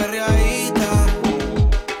otra perreadita.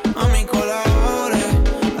 A mí colabore.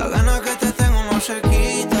 La gana que te tengo no se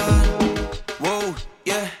quita. Wow,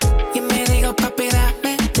 yeah. Y me dijo, papi,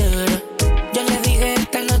 dame duro. Yo le dije,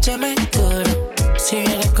 esta noche me curo. Si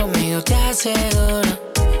vienes conmigo, te aseguro.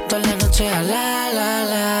 Toda la noche a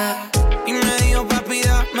la. Y me dijo, papi,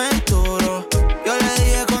 dame duro. Yo le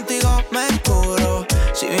dije, contigo me curo.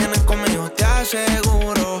 Si vienes conmigo, te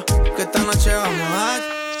aseguro que esta noche vamos a...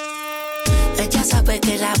 Ella sabe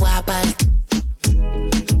que la guapa.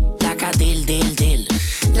 La dil.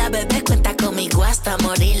 La bebé cuenta conmigo hasta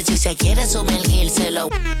morir. Si se quiere sumergir, se lo...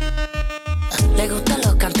 Le gustan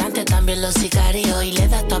los cantantes, también los sicarios. Y le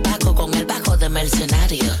da tabaco con el bajo de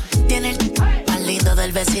mercenario. Tiene el más lindo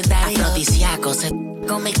del vecindario. Afrodisíaco, se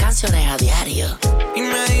con mis canciones a diario. Y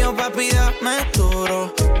me dijo, papi, dame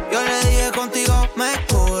duro. Yo le dije, contigo me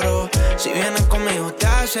curo. Si vienes conmigo, te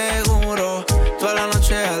aseguro. Toda la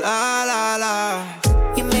noche a la.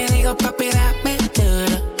 Y me dijo, papi, dame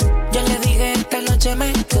duro. Yo le dije, esta noche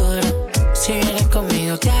me curo. Si vienes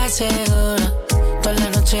conmigo, te aseguro. Toda la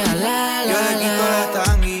noche a la. Yo le quito la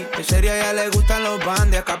tangui. En serio, a ella le gusta pan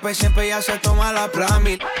de escape, siempre ella se toma la plan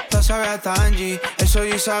B. Esta sabe a Tangy, eso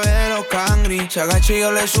y sabe de los cangri. Se agacha y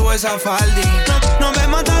yo le subo esa faldi. Nos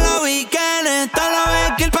vemos todos los weekends, toda la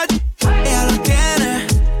vez que el ella lo tiene,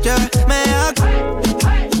 yeah, me deja.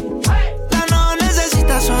 La no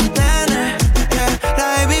necesita sostener, yeah. La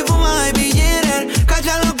baby fuma, baby jitter.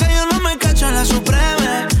 Cacha lo que yo no me cacho en la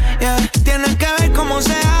Suprema, yeah. Tienes que ver cómo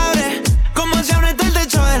se abre, cómo se abre todo el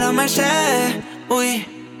techo de la Mercedes, uy.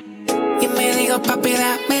 Y me dijo, papi,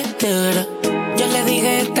 dame duro. Yo le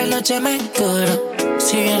dije, esta noche me curo.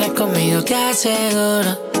 Si vienes conmigo te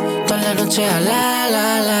aseguro, toda la noche a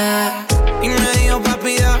la. Y me dijo,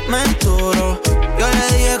 papi, dame duro. Yo le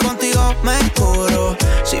dije, contigo me curo.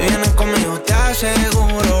 Si vienes conmigo te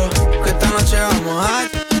aseguro que esta noche vamos a...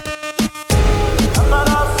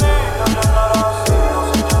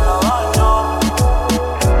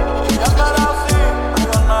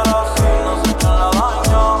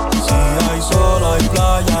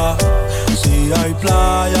 Hay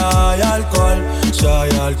playa, hay alcohol. Si hay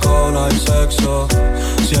alcohol, hay sexo.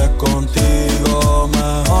 Si es contigo,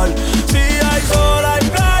 mejor. Si hay sol, hay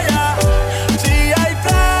playa. Si hay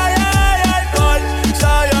playa, hay alcohol. Si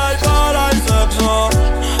hay alcohol, hay sexo.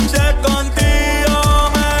 Si es contigo,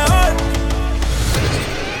 mejor.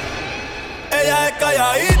 Ella es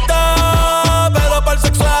calladita, pero para el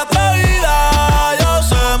sexo es atrevida. Yo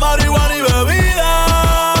sé marihuana y bebida,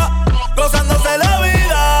 gozándose la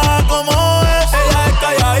vida como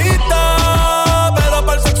calladita, pero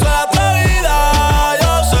para el sexo es atrevida.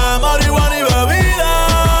 Yo sé marihuana y bebida,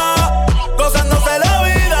 gozándose la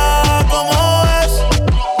vida como es.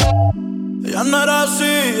 Ella no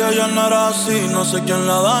era así, no sé quién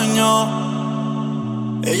la dañó.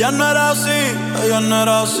 Ella no era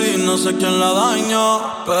así, no sé quién la dañó.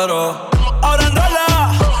 Pero ahora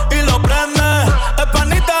enrola y lo prende. Es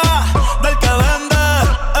panita del que vende.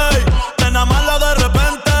 Ey, nena mala de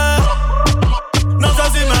repente. No sé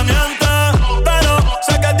si me miente, pero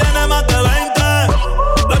sé que tiene más de 20.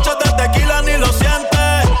 Los shots de tequila ni lo siente.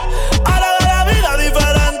 Ahora de la vida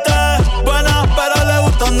diferente. Buena, pero le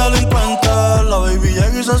gustan delincuentes. La baby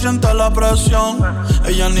llega y se siente la presión.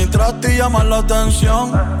 Ella ni trata y llama la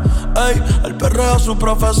atención. Ey, el perreo es su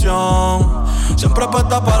profesión. Siempre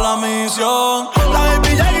puesta para la misión. La baby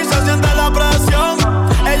llega y se siente la presión.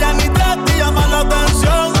 Ella ni trata y llama la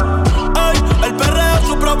atención. Ey, el perreo es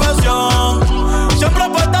su profesión. Siempre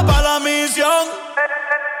puesta para la misión.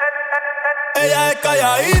 Ella es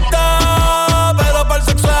calladita, pero para el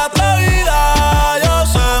sexo es atrevida. Yo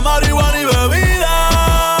sé marihuana y bebida,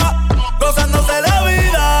 gozándose la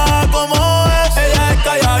vida como es. Ella es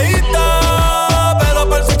calladita, pero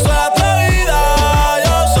para el sexo es atrevida.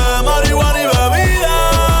 Yo sé marihuana y bebida,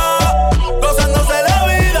 gozándose la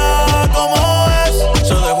vida como es.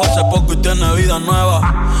 Se dejó hace poco y tiene vida nueva.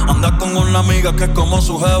 Anda con una amiga que es como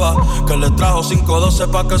su jeva, que le trajo 512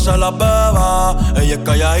 pa' que se la beba. Ella es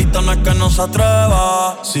calladita, no es que no se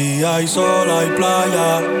atreva. Si hay sol, hay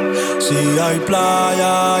playa. Si hay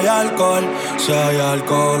playa, hay alcohol. Si hay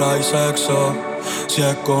alcohol, hay sexo. Si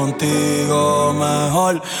es contigo,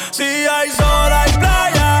 mejor. Si hay sol, hay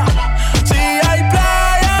playa. Si hay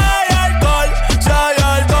playa, hay alcohol. Si hay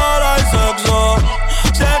alcohol, hay sexo.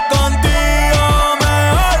 Si es contigo,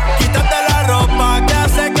 mejor. Quítate la ropa que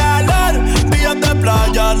hace calor. Días de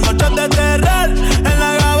playa, noches de terror. En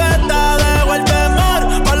la gaveta dejo el temor.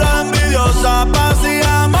 Pa' la envidiosa, paz y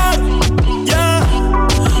amor. Yeah,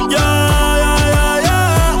 yeah, yeah, yeah,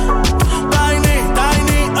 yeah. Tiny,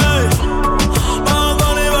 ey. Vamos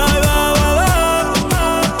con el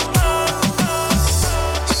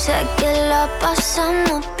Sé que la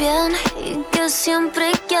pasamos bien y que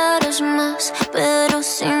siempre quieres más, pero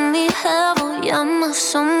sin mi jevo ya no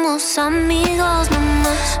somos amigos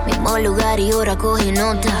nomás. Mismo lugar y hora coge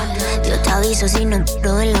nota. Yo te aviso si no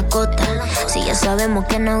entro en la cota. Si ya sabemos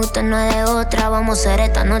que nos gusta no es de otra. Vamos a hacer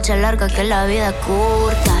esta noche larga que la vida es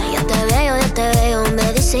corta. Ya te veo,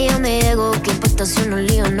 me dice yo me llego. Que puesta si unos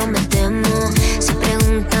líos no metemos. Si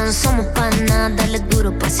preguntan somos panas, dale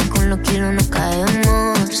duro por si con los kilos no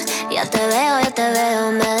caemos. Ya te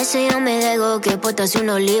veo, me dice yo me llego. Que puesta si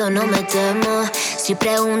unos líos no metemos. Si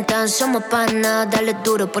preguntan somos panas, dale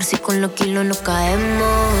duro por si con los kilos no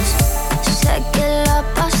caemos. Sé que la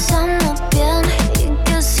pasamos bien y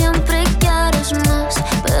que siempre quieres más,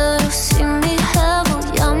 pero sin mi jevo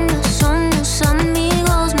ya no somos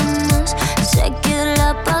amigos nomás. Sé que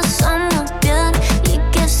la pasamos bien y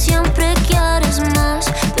que siempre quieres más,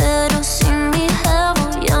 pero sin mi jevo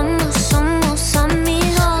ya no somos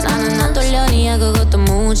amigos. 나는 안 떨려 네 그것도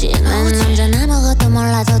무지. 난 언제나 먹어도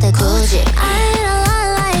몰라도 대꾸지. I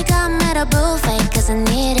don't like I'm not a buffet cause I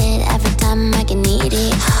need it every time I can eat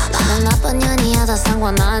it. 너는 나쁜 년이어서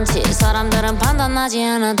상관한지 사람들은 판단하지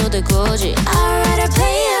않아도 돼 굳이 I'd rather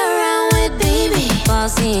play around with baby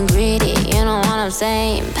Bossy and greedy, you know what I'm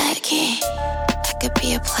saying Becky I could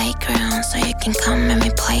be a playground so you can come and me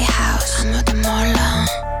play house 아무도 몰라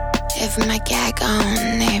If my gag on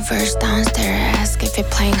neighbors downstairs ask if you're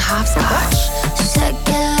playing hopscotch Sé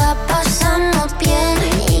que la pasamos bien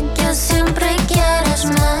y que siempre quieres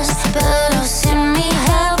más Pero si mi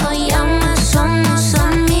jefe llama somos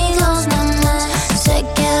amigos nomás Sé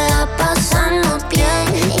que la pasamos bien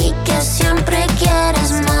y que siempre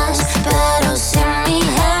quieres más Pero si mi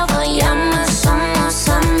jefe llama somos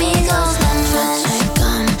amigos nomás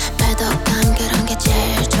지금 매덕한 그런 게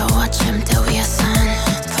제일 좋아 침대 위에 산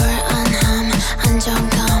불안함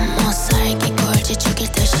안정감 못 살기 꼴찌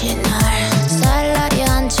죽일 듯이 날 살 날이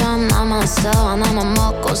한참 남았어 하나만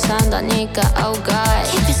먹고 산다니까 oh god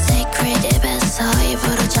Keep it secret 입에서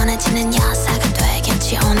입으로 전해지는 야사가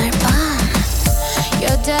되겠지 오늘 밤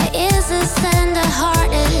Your day is as tender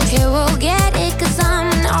hearted You will get it cause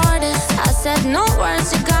I'm an artist I said no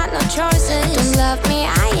words, you got no choices Don't love me,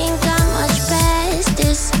 I ain't got much past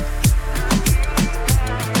this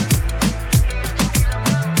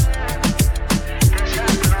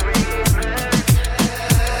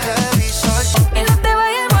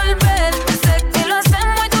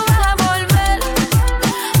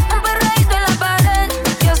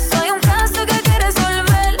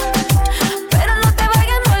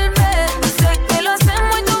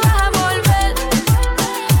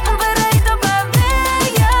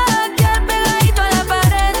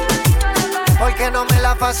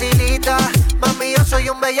facilita. Mami, yo soy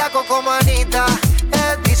un bellaco como Anita.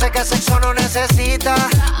 Dice que sexo no necesita.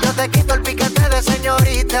 Yo te quito el piquete de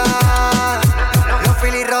señorita. Los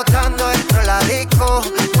filis rotando dentro de la disco.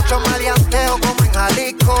 Mucho maleanteo como en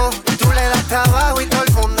Jalisco. Tú le das trabajo y todo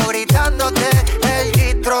el mundo gritándote. El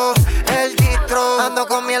distro, el distro. Ando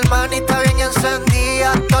con mi hermanita bien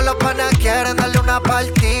encendida. Todos los panas quieren darle una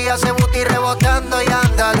partida. Se booty rebotando y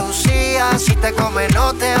Andalucía. Si te come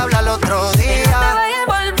no te habla el otro día.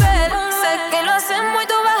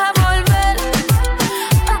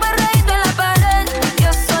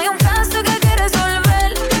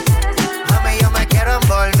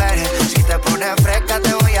 Fresca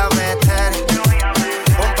te voy a meter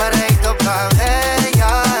un perreíto pa'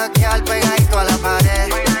 ella, que al pegadito a la pared.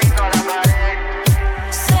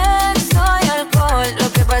 Sexo y alcohol,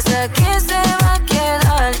 lo que pasa es que se va a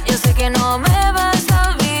quedar. Yo sé que no me vas a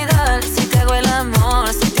olvidar si te hago el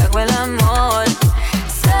amor, si te hago el amor.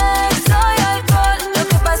 Sexo y alcohol, lo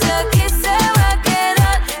que pasa es que se va a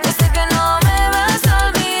quedar. Yo sé que no me vas a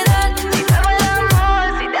olvidar si te hago el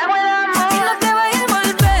amor, si te hago el amor. Y no te vayas a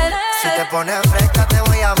volver. Si te pones fresca te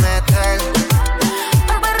voy a meter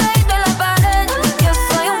un perreíto en la pared. Yo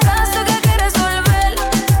soy un caso que hay que resolver,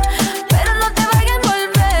 pero no te vayas a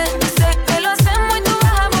volver. Sé que lo hacemos y tú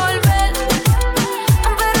vas a volver.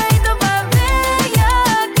 Un perreíto pa' bella,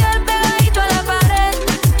 que al pegadito a la pared.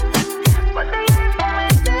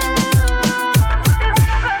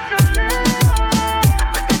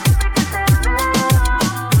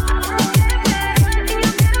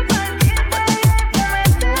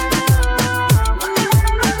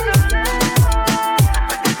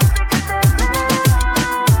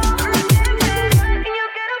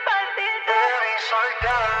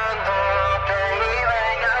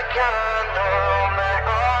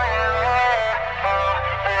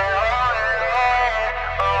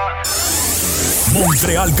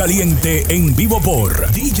 Mtl Caliente en vivo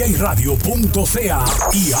por djradio.ca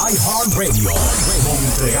y iHeartRadio.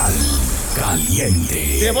 Mtl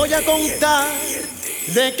Caliente. Te voy a contar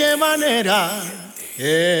de qué manera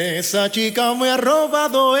esa chica me ha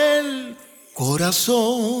robado el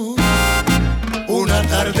corazón. Una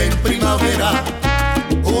tarde en primavera,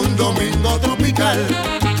 un domingo tropical,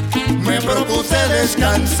 me propuse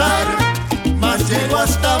descansar, mas llego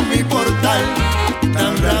hasta mi portal,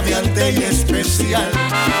 tan radiante y especial,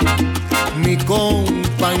 mi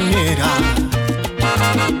compañera,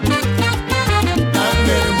 tan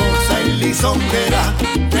hermosa y lisonjera,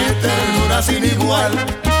 de ternura sin igual,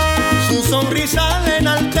 su sonrisa le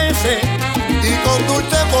enaltece y con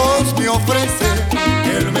dulce voz me ofrece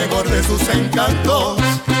el mejor de sus encantos,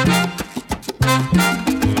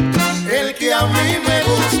 el que a mí me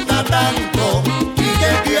gusta tanto y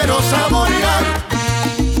que quiero saborear.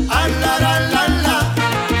 La la la la,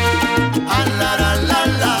 la la la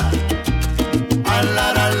la, la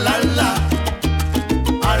la la la,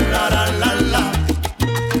 la la la la.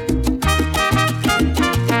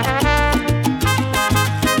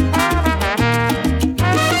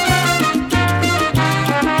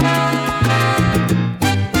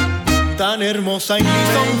 Tan hermosa hermosa y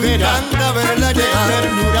lisonjera. Encanta verla de llegar,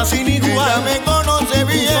 ternura sin igual. ella me conoce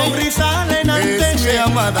bien, sonrisa le enaltece, es mi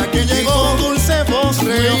amada que llegó, y con dulce voz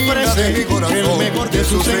me reina ofrece de mi corazón, el mejor de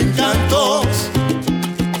sus encantos.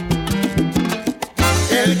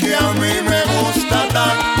 El que a mí me gusta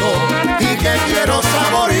tanto y que quiero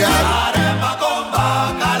saborear. Arepa con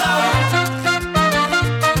bacalao.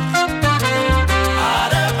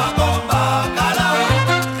 Arepa con bacalao.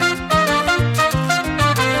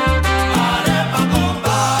 Arepa con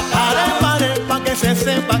bacalao. Arepa, arepa, que se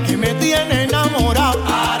sepa que me tiene enamorado.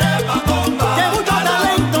 Arepa con bacalao. Que mucho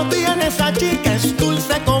talento tiene esa chica, es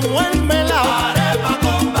dulce como el melao. Arepa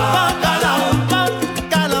con bacalao.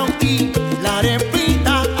 Bacalao y la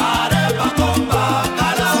arepita. Arepa con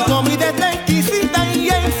bacalao. Su comida está exquisita y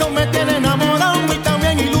eso me tiene enamorado y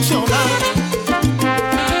también ilusionado.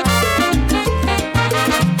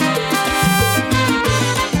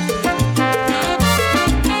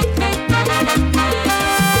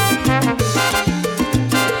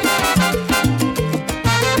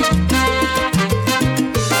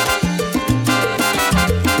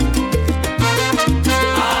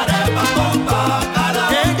 Arepa con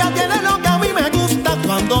bacalao. Ella tiene lo que a mí me gusta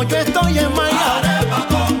cuando yo estoy enmayado. Arepa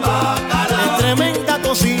con bacalao. Es tremenda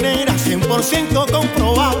cocinera, 100%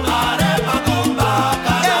 comprobado. Arepa con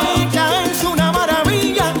bacalao. Ella es una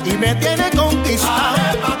maravilla y me tiene conquistado.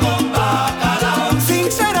 Arepa con bacalao.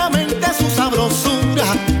 Sinceramente su sabrosura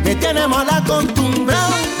me tiene mal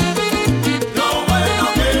acostumbrado. Lo bueno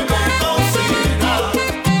que me cocina.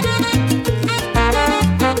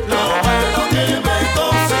 Lo bueno que me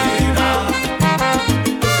cocina.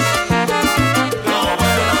 Lo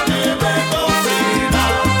bueno que me cocina.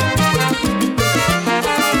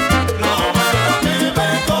 Lo bueno que me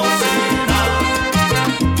cocina.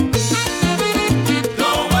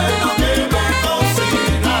 Lo bueno que me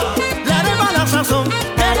cocina. La arepa a la sazón,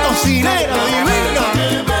 qué cocinera divina. Que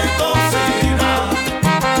me cocina.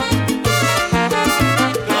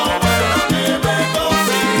 Lo bueno que me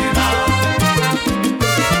cocina.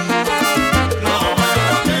 Lo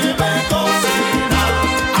bueno que me cocina.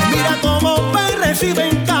 Ay, mira cómo me recibe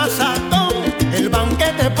en casa con el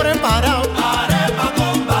banquete preparado. Arepa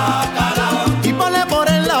con bacalao. Y ponle por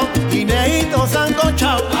el lado guineíto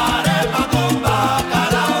sancochado. Arepa con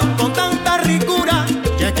bacalao. Con tanta ricura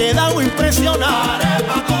que he quedado impresionado.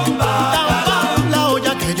 Arepa con bacalao. Tapa la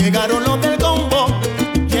olla que llegaron los del combo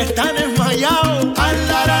y están desmayados.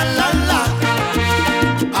 Alaralala,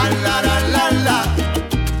 alaralala.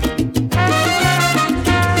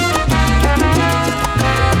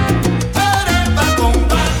 Arepa con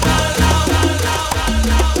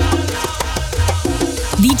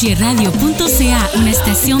DJRadio.ca, una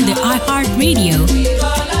estación de iHeartRadio.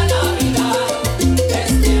 Viva la Navidad,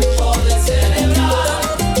 es tiempo de celebrar.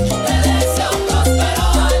 Te deseo un próspero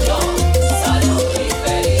año, salud y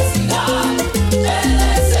felicidad. Te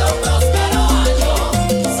deseo un próspero año,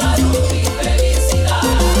 salud y felicidad.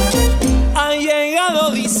 Ha llegado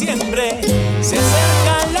diciembre, se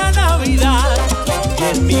acerca la Navidad y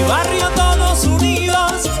en mi barrio todos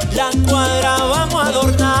unidos la cuadra vamos a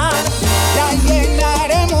adornar. La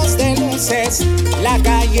llenaremos de luces, la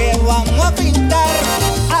calle vamos a pintar.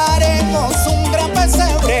 Haremos un gran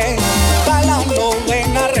pesebre, para la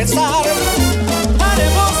novena rezar.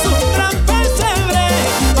 Haremos un gran pesebre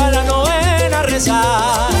para la novena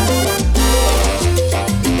rezar.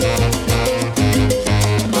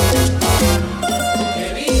 Que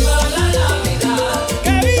viva la Navidad,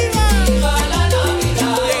 ¡Que viva! viva la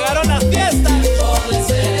Navidad. Llegaron las fiestas. Tiempo de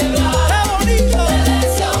celebrar. ¡Qué bonito! Te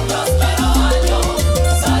deseo un próspero año,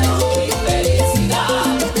 salud y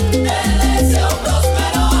felicidad.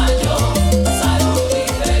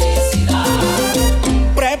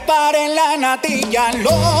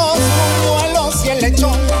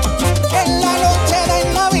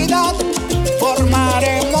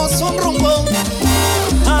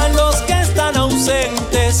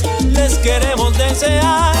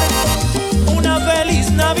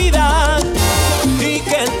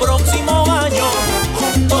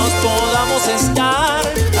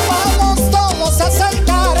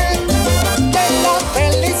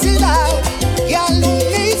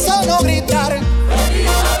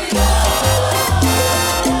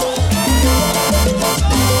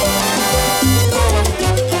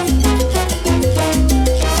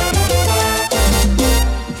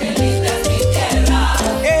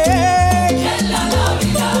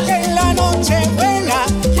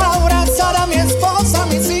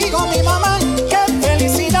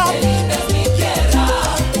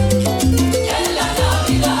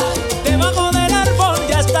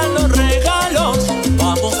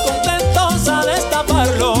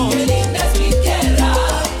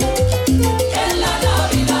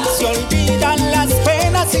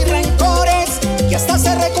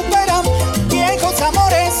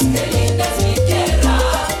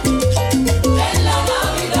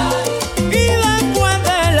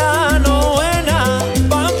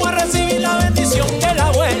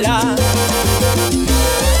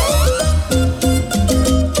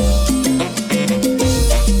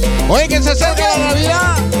 Oye, que se acerca la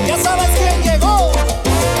Navidad. Ya sabes quién llegó.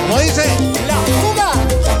 Como dice. La fuga.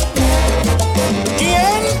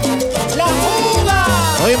 ¿Quién? La fuga.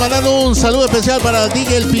 Hoy mandando un saludo especial para ti,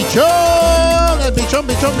 el pichón. El pichón.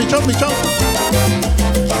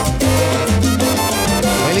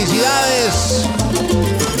 Felicidades.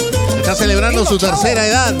 Está celebrando su tercera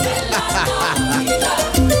edad.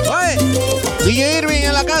 Oye, DJ Irving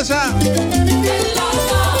en la casa.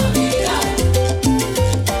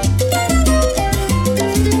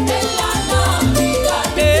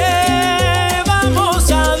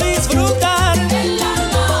 Vamos a disfrutar.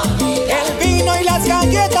 El vino y las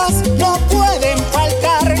galletas no pueden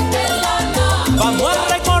faltar. Vamos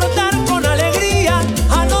a recordar con alegría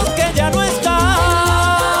a los que ya no están.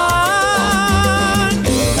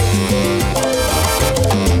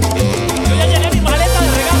 Yo ya llené mi maleta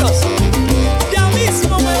de regalos. Ya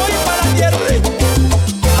mismo me voy para la tierra.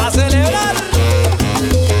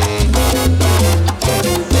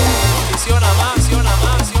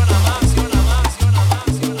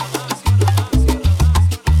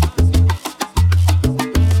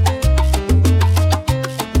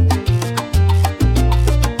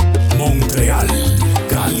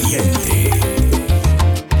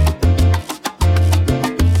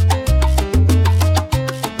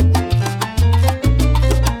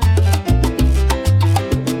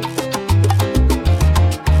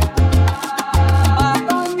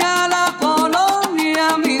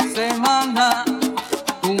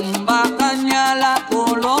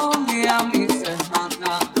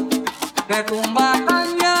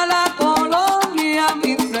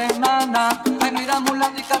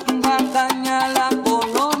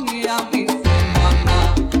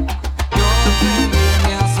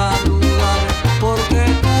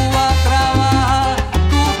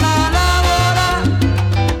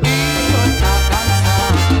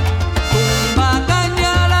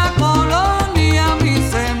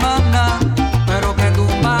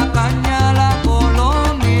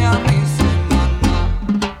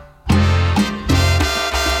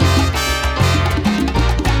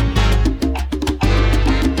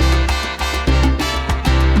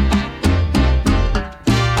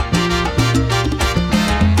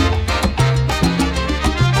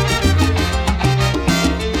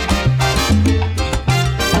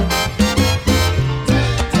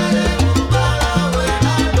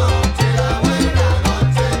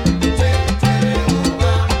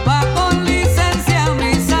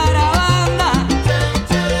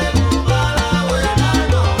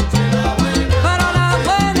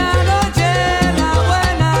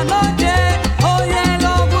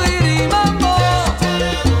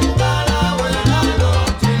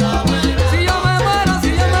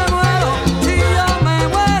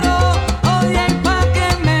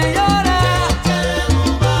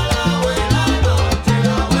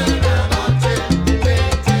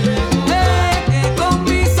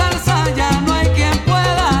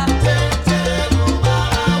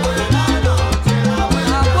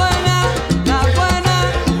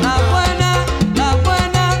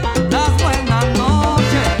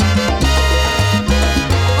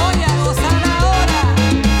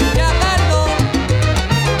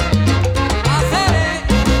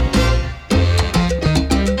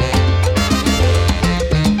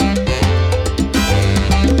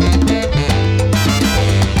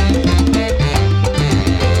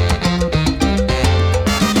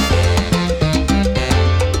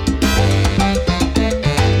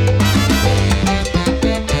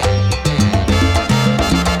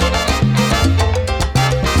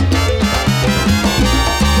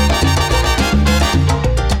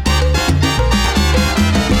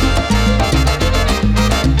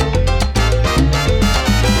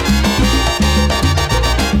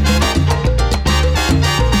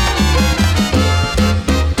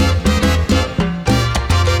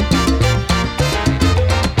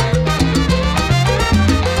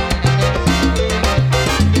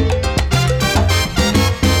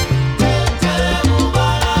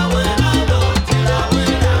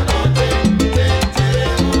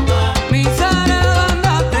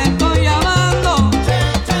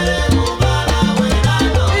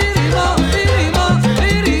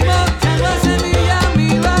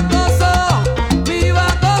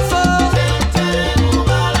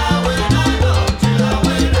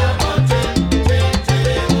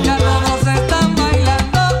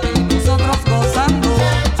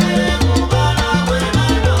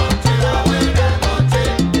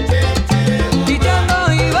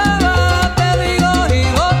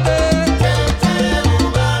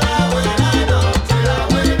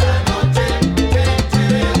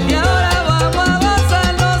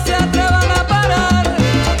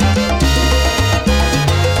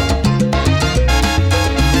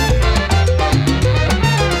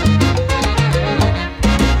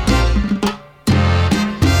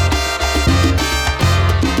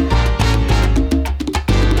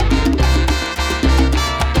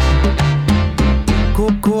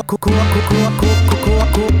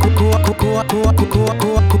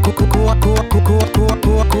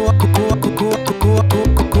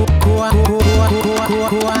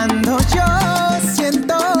 Cuando yo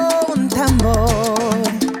siento un tambor,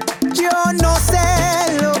 yo no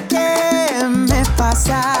sé lo que me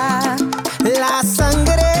pasa. La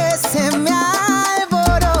sangre se me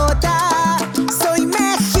alborota. Soy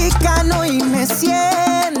mexicano y me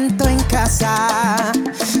siento en casa.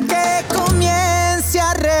 Que comience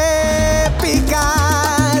a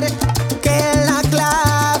repicar, que la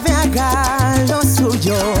clave haga lo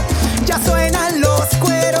suyo. Ya suenan los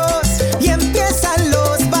cueros y empiezan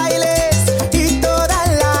los bailes y toda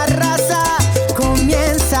la raza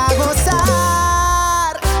comienza a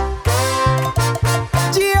gozar.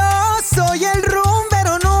 Yo soy el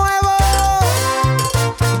rumbero nuevo,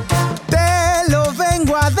 te lo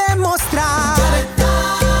vengo a demostrar.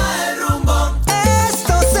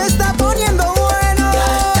 Esto se está poniendo bueno.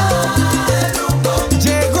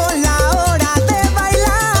 Llegó la hora de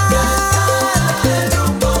bailar.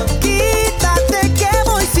 Quítate que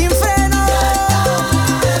voy sin freno.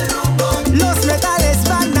 Los metales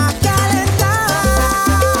van a calentar.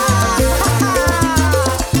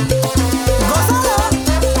 ¡Gózalo!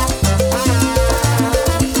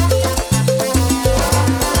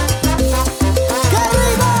 ¡Qué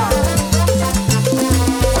rico!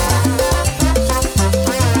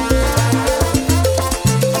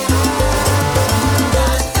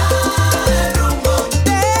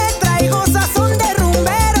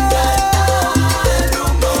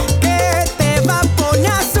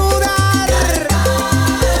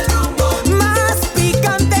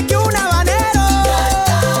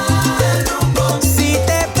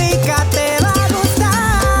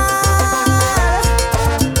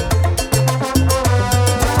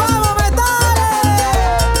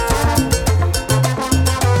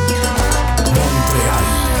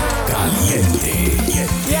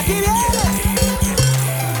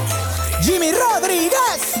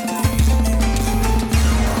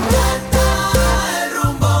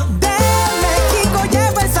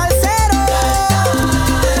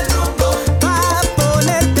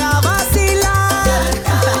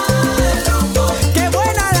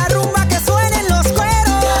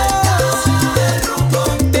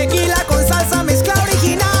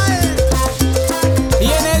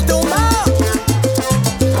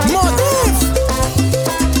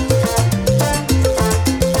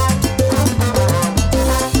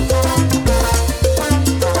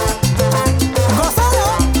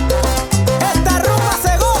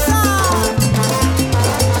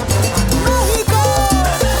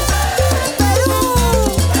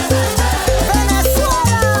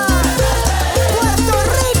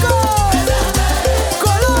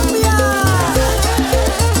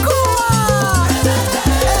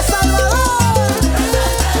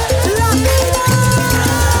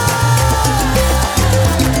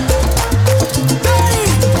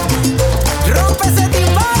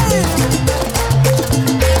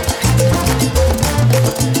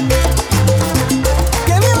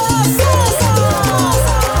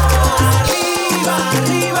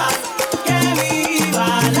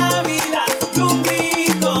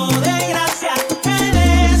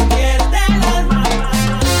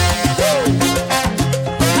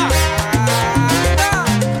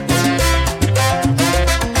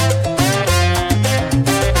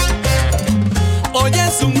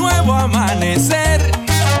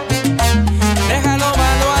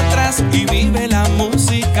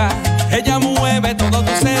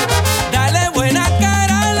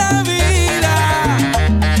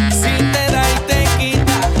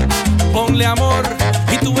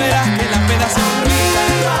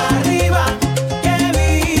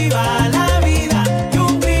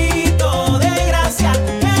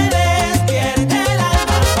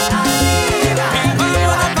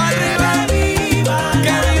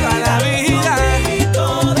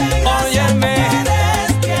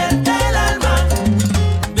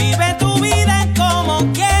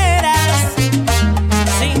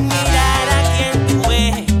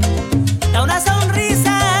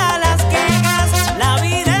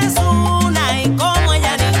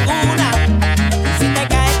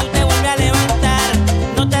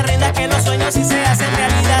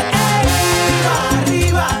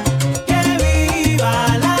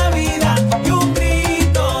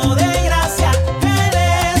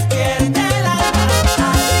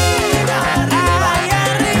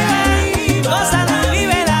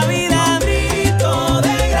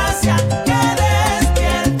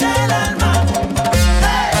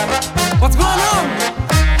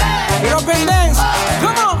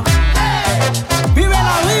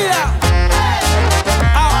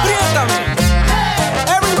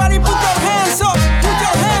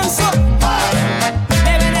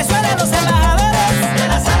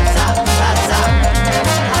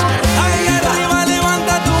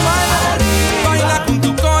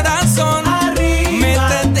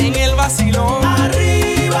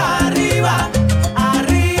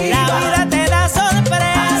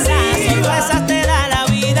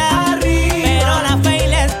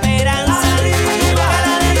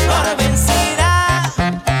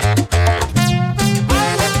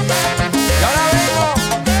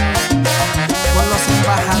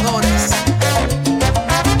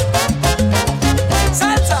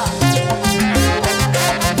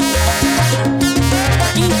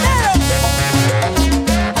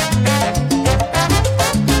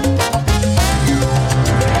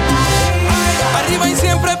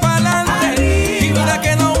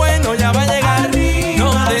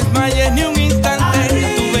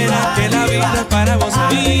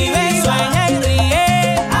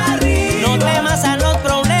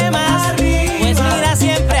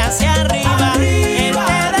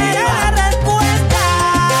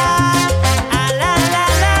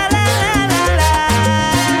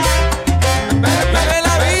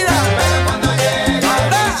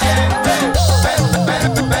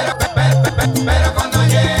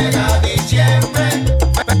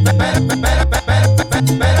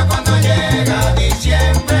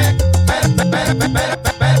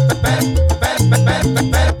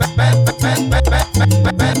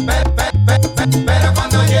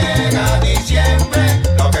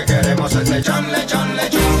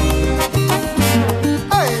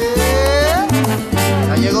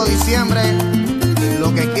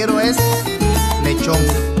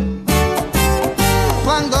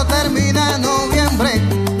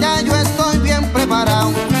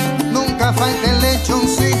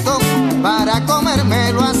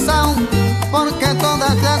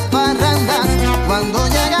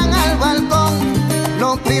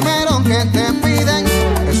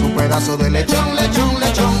 lechón, lechón,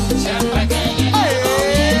 lechón. Siempre que llega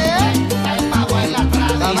noviembre, el pavo es la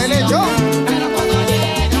tradición. Dame lechón. Pero cuando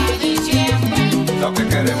llega diciembre, Lo que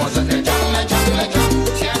queremos es lechón, lechón, lechón.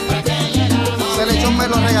 siempre que llega noviembre, Ese lechón me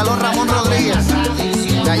lo regaló Ramón Rodríguez,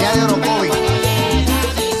 de allá de Orocovi.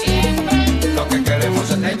 Lo que queremos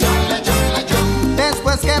es lechón, lechón, lechón.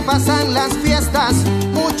 Después que pasan las fiestas,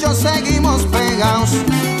 muchos seguimos pegados,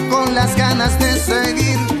 con las ganas de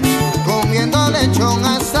seguir comiendo lechón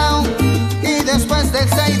asado. Y después del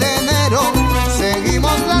 6 de enero,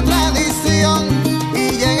 seguimos la tradición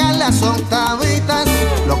y llegan las octavitas.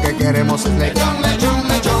 Lo que queremos es lechón, lechón,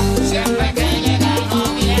 lechón. siempre que llega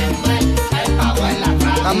noviembre, el pavo es la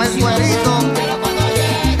tradición. Dame el cuerito, Pero cuando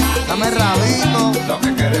llega dame el rabito. lo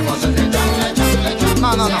que queremos es lechón, lechón, lechón.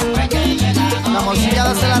 No, no, no. Siempre que llega La morcilla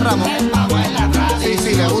dásela a Ramón. el pavo es la tradición. Sí,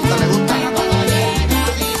 sí, le gusta, le gusta. Pero cuando llega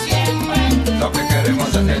diciembre, Lo que queremos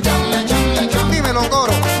es lechón, lechón, lechón. Dímelo,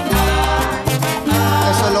 coro.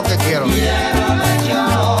 Eso es lo que quiero.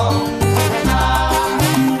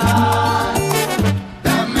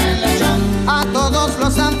 dame lechón. A todos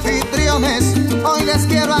los anfitriones hoy les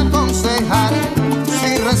quiero aconsejar: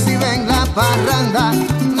 si reciben la parranda,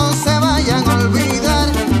 no se vayan a olvidar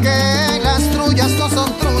que las trullas no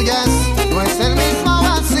son trullas, no es el mismo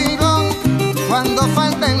vacilón. Cuando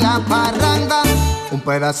falta en la parranda un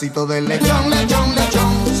pedacito de lechón, lechón,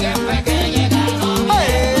 lechón. Siempre que llega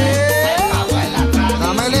noviembre, el pavo es la tradición.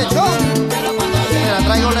 Dame lechón. Pero cuando Mira,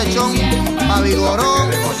 traigo lechón pa' Vigoró,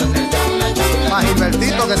 pa'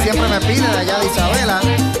 Gilbertito, que siempre me pide, de allá de Isabela,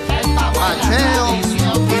 pa' Cheo,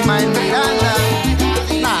 Ismael Miranda.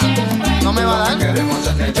 Nah, no me va a dar.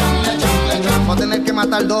 Voy a tener que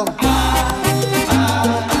matar dos.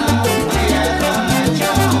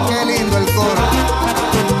 Qué lindo el coro.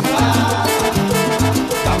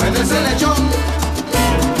 Dame de ese lechón.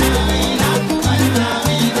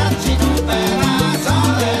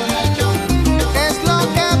 Es lo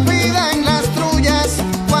que piden las trullas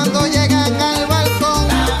cuando llegan al balcón.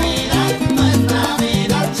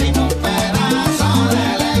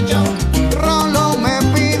 Rolo me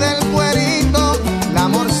pide el cuerito, la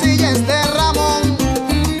morcilla es de Ramón,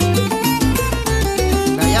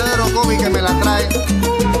 de allá de Orocovi, que me la trae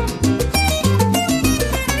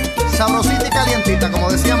sabrosita y calientita,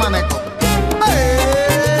 como decía Maneco.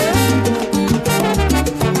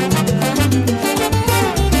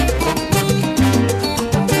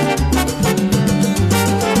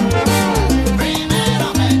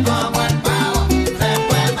 primero me como el pavo,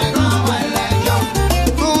 después me como el lechón.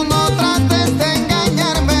 Tú no trates de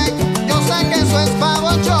engañarme, yo sé que eso es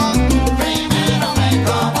pavochón. Primero me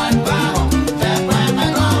como el pavo, después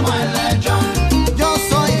me como el lechón. Yo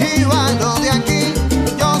soy jíbaro de aquí,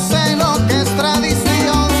 yo sé lo que es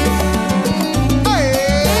tradición.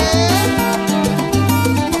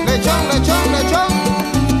 Lechón, lechón, lechón.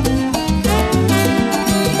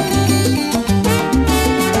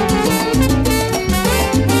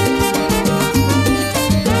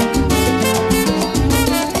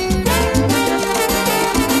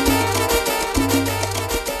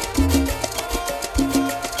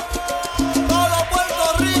 Todo Puerto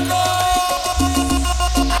Rico.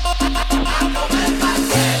 A comer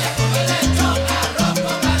pasteles, a comer lechón, arroz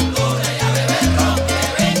con gandules y a beber ron. Que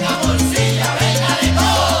venga morcilla, venga de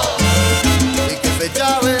todo. Y que se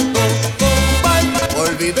chave todo, bye,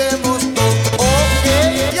 olvidemos todo, ok,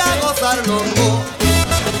 y a gozarlo todo.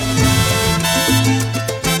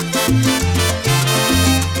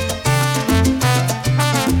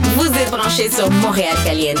 Vous êtes branchés sur Montréal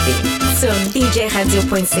Caliente, sur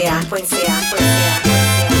djradio.ca.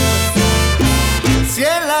 Si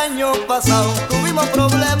el año pasado tuvimos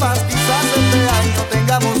problemas, quizás este año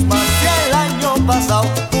tengamos más. Si el año pasado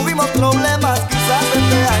tuvimos problemas, quizás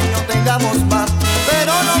este año tengamos más.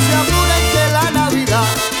 Pero no se apuren que la Navidad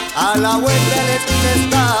a la vuelta de la esquina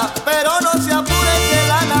está. Pero no se apuren que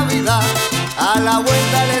la Navidad a la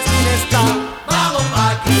vuelta de la esquina está. Vamos pa'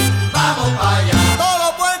 aquí, vamos pa' allá. Todo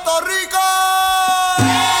Puerto Rico.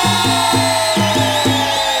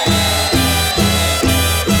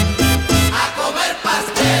 A comer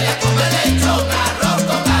pasteles, a comer lechón, arroz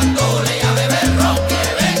con gandules y a beber ron. Que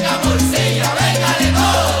venga morcilla, venga de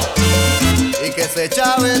todo. Y que se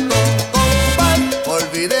chave todo, bye,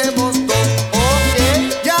 olvidemos todo, ok,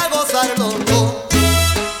 y a gozarlo todo.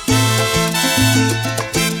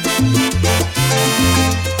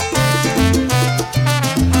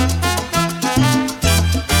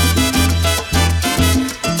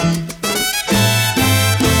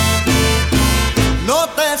 No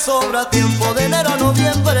te sobra tiempo de enero a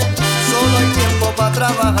noviembre, solo hay tiempo para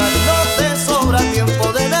trabajar. No te sobra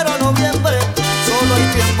tiempo de enero a noviembre, solo hay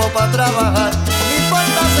tiempo para trabajar. No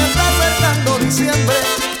importa si estás cerca diciembre,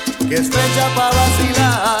 que es fecha para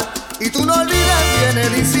vacilar. Y tú no olvides, viene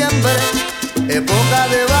diciembre, época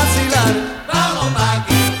de vacilar. Vamos pa'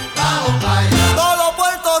 aquí, vamos pa' allá. Todo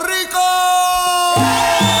Puerto Rico.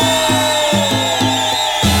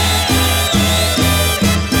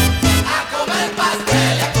 A comer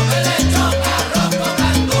pastel, a comer lechón, arroz con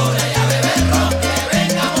gandules y a beber ron. Que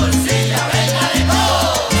venga morcilla, venga de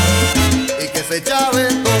todo. Y que se chave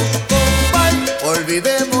todo, compay,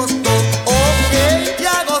 olvidemos todo, ok, y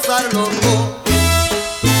a gozarlo todo.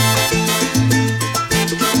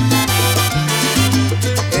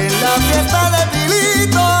 En la fiesta de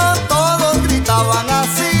Pilito todos gritaban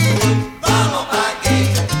así. Vamos pa' aquí,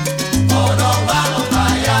 o nos vamos pa'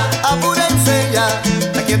 allá. Apúrense ya,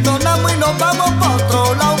 aquí entonamos y nos vamos pa'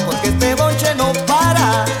 otro lado, porque este bonche no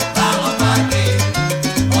para. Vamos pa' aquí,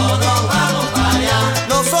 o nos vamos pa' allá.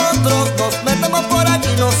 Nosotros nos metemos por aquí,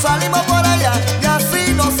 nos salimos por allá, y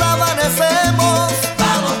así nos amanecemos.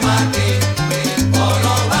 Vamos pa' aquí, o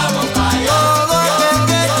nos vamos pa' allá. Todo aquel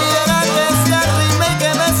que quiera que se arrime y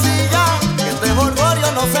que me siga, que este jolgorio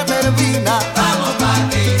no se termina. Vamos pa'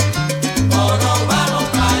 aquí, o nos vamos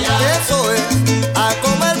pa' allá. Eso es, a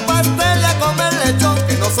comer pastel y a comer lechón,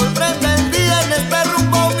 que nos sorprende el día en este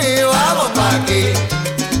rumbo mío. Vamos pa' aquí,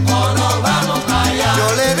 o nos vamos pa' allá. Yo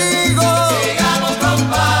le digo, sigamos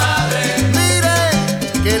compadre, mire,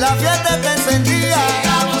 que la fiesta está encendida.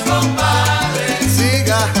 sigamos compadre,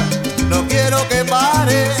 Siga, no quiero que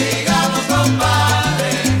pare. sigamos compadre,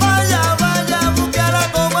 Vaya, vaya, busque a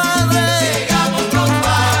la comadre. sigamos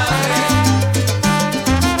compadre,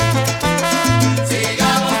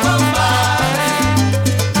 sigamos compadre,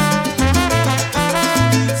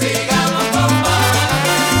 sigamos compadre,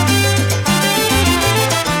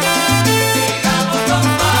 sigamos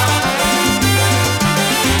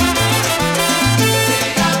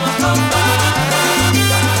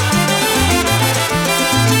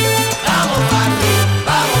vamos pa' aquí,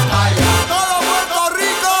 vamos pa' allá. Todo Puerto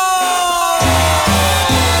Rico.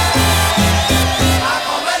 A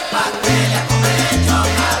comer pastel, a comer lechón,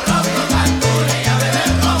 arroz con gandules y a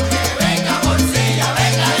beber ron. Que venga morcilla,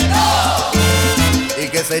 venga de todo. Y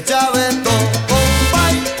que se chave todo,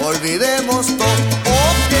 compay, olvidemos todo,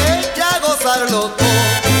 ok, ya gozarlo todo.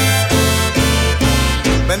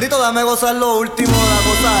 Bendito, dame gozar lo último, la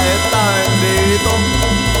cosa esta, bendito.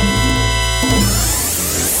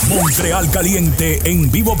 Montreal Caliente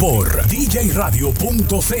en vivo por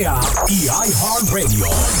djradio.ca y iHeartRadio.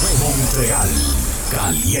 Montreal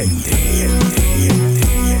Caliente.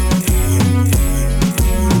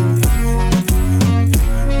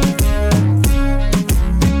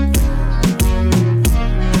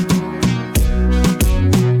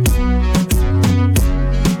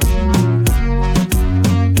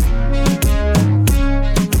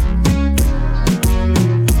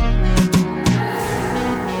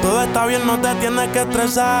 Todo está bien, no te tienes que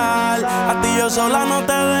estresar. A ti yo sola no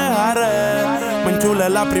te dejaré. Me enchulé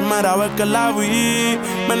la primera vez que la vi.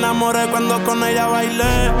 Me enamoré cuando con ella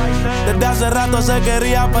bailé. Desde hace rato se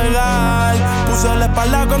quería pegar. Puse la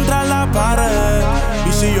espalda contra la pared.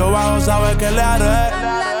 Y si yo bajo, sabes que le haré.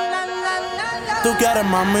 Tú quieres,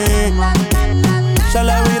 mami. Se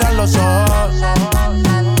le viran los ojos.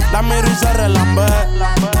 La miro y se relambe.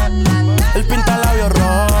 El pinta labios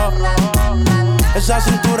rojo. Esa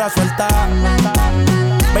cintura suelta.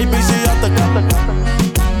 Baby, si yo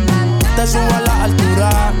te subo a la altura,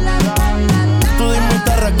 tú dime y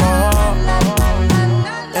te recojo.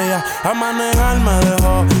 Ella a manejar me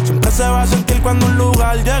dejó. Siempre se va a sentir cuando un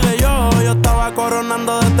lugar llegue yo. Yo estaba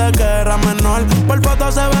coronando desde que era menor. Por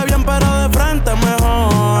foto se ve bien, pero de frente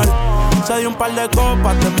mejor. Se dio un par de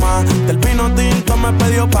copas de más. Del vino tinto me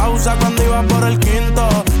pidió pausa cuando iba por el quinto.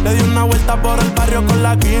 Le di una vuelta por el barrio con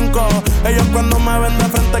la quinco. Ellos cuando me ven de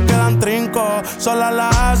frente quedan trinco. Sola la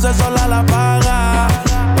hace, sola la paga.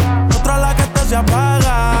 Otra la que se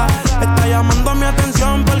apaga. Está llamando mi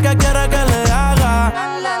atención porque quiere que le haga.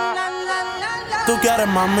 Tú quieres,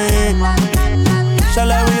 mami. Se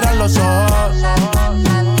le viran los ojos.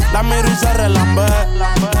 La miro y se relambe.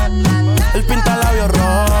 El pinta labios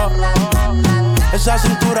rojo. Esa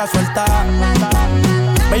cintura suelta.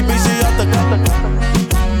 Baby, si yo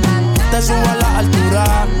te subo a la altura,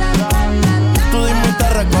 tú dime y te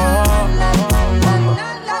recojo.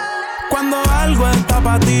 Cuando algo está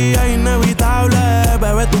pa' ti es inevitable.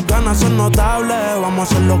 Bebé, tus ganas son notables. Vamos a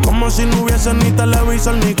hacerlo como si no hubiese ni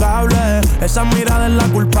televisor ni cable. Esa mirada es la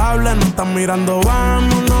culpable. No están mirando,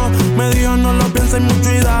 vámonos. Me dijo no lo pienses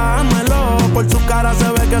mucho y dámelo. Por su cara se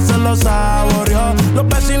ve que se lo saboreó. Los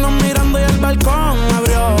vecinos mirando y el balcón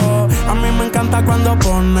abrió. A mí me encanta cuando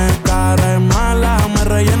pone cara de mala. Me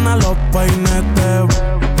rellena los peines de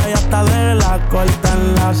ya está de la corta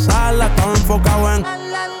en la sala. Estaba enfocado en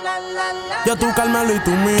yo, tú, Carmelo y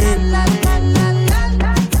tú, mí.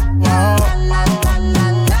 Wow.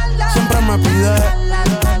 Siempre me pide,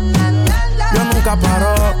 yo nunca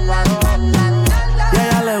paro. Y a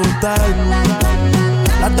ella le gusta él.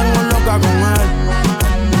 La tengo loca con él.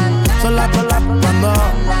 Son las pelas cuando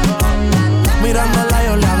mirándola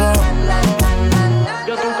yo le hago.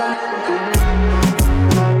 Yo tú,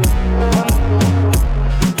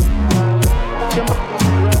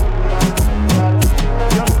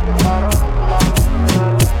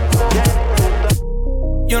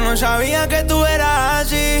 Yo no sabía que tú eras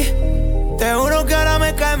así. Te juro que ahora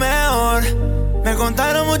me cae mejor. Me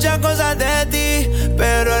contaron muchas cosas de ti,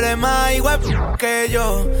 pero eres más igual que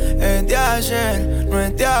yo. Es de hacer, no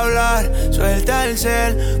es de hablar. Suelta el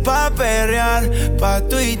cel pa' perrear, pa'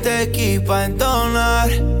 Twitter y pa' entonar.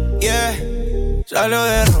 Yeah, salió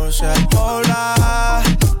de Rosa al Pobla.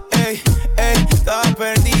 Ey, ey, estaba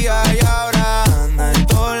perdida y ahora anda en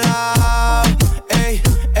todos lados. Ey,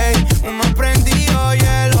 ey, uno prendido y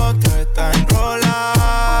el otro está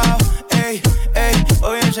enrolado. Ey, ey,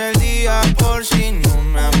 hoy es el día por si no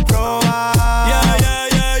me han probado. Yeah, yeah,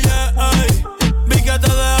 yeah, yeah, ey. Vi que te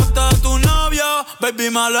dejaste de tu novio, baby,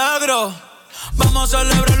 me alegro. Vamos a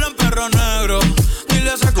celebrarlo en Perro Negro.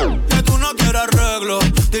 Dile a ese que tú no quieres arreglo.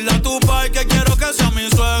 Dile a tu pai que quiero que sea mi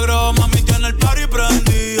suegro. Mami tiene el party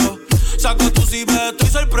prendido. Saco tu cibe, estoy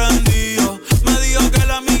sorprendido. Me dijo que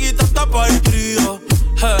la amiguita está pa' el trío.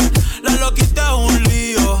 La loquita es un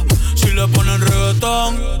lío. Si le ponen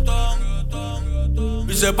reggaetón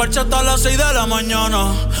y se parcha hasta las 6 de la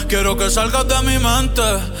mañana. Quiero que salgas de mi mente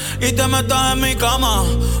y te metas en mi cama.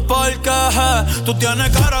 Porque tú tienes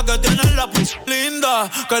cara que tienes la p*** linda,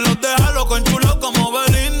 que los deja loco enchulados como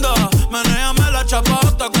Belinda. Menéame la chapa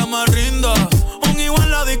hasta que me rinda. Un igual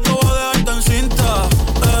en la disco voy a dejarte en cinta.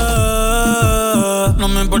 No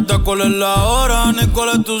me importa cuál es la hora ni cuál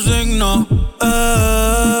es tu signo.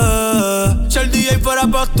 Si el DJ fuera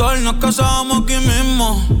pastor nos casábamos aquí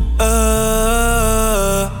mismo.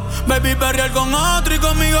 Baby, perrear con otro y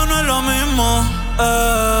conmigo no es lo mismo.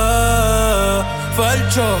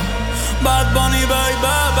 Felcho, Bad Bunny, baby.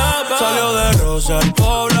 Salió de Rosa al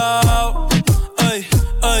Poblado. Ey,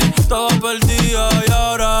 ey, estaba perdida y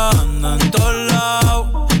ahora anda en todos lados.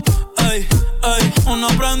 Ey, ey, uno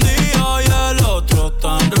prendido y el otro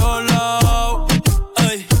está enrolado.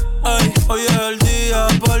 Ey, ey, hoy es el día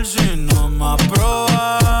por si no me has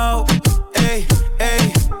probado. Ey,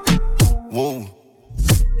 ey, wow.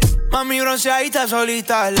 Mami bronceadita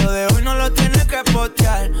solita, lo de hoy no lo tienes que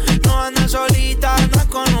postear. No anda solita, anda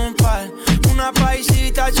con un par. Una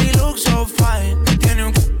paisita, she looks so fine. Tiene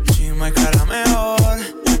un chima y cara mejor.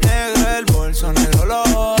 Negro el bolso, negro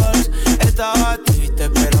los. Estaba triste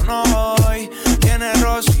pero no hoy. Tiene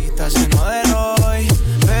rositas y no de Roy.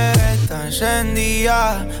 Pero está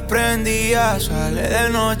encendida, prendida. Sale de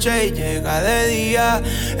noche y llega de día.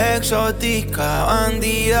 Exótica,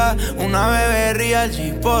 bandida. Una bebé real,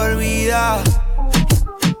 G por vida.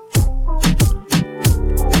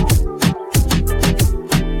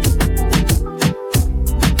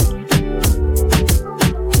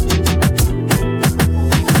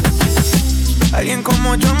 Alguien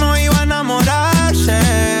como yo no iba a enamorarse.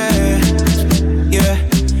 Yeah,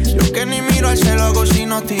 yo que ni miro al cielo hago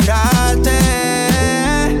sino tirarte.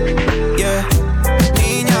 Yeah,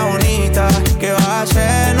 niña bonita, ¿qué vas a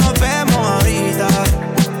hacer? Nos vemos ahorita.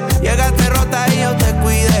 Llegaste rota y yo te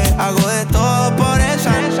cuidé. Hago de todo por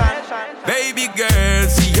esa. Baby girl,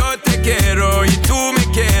 si yo te quiero y tú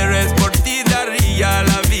me quieres, por ti daría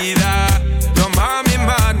la vida. Toma mi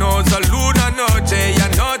mano, solo una noche, ya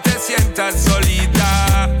no te sientas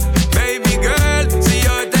solita. Baby girl, si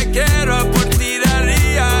yo te quiero, por ti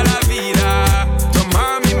daría la vida.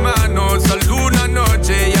 Toma mi mano, solo una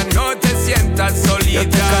noche, ya no te sientas solita. Yo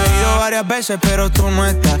te he caído varias veces, pero tú no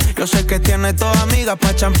estás. Yo sé que tienes toda amiga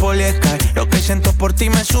pa' champol y Sky. Lo que siento por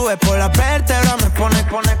ti me sube por la vértebra. Me pone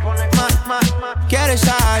más. ¿Quieres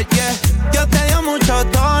sal? Yeah. Dios te dio mucho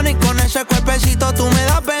tono y con ese cuerpecito tú me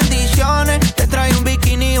das bendiciones. Te trae un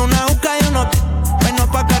bikini, una juca y unos... Vengo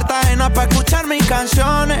pa' Cartagena pa' escuchar mis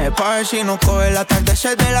canciones. Pa' ver si nos coge el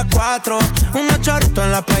atardecer de las 4. Unos chorritos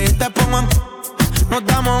en la playa y te pongo en... Nos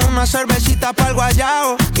damos una cervecita pa'l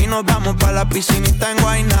guayao y nos vamos pa' la piscinita en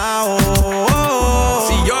Guaynao.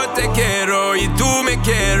 Si yo te quiero y tú me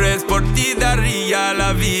quieres, por ti daría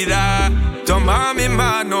la vida. Toma mi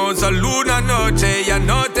mano, solo una noche, ya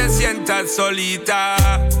no te sientas solita.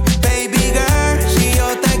 Baby girl, si yo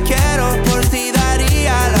te quiero, por ti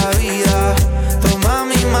daría la vida. Toma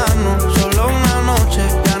mi mano, solo una noche,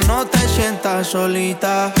 ya no te sientas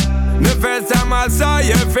solita. The first time I saw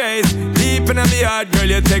your face, deep in my heart, girl,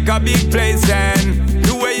 you take a big place. And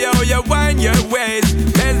the way you wind your waist,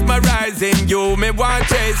 mesmerizing you, me want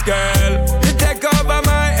chase, girl. You take over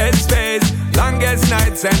my headspace, longest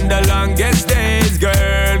nights and the longest days,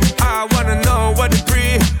 girl. I wanna know what to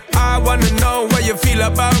breathe, I wanna know what you feel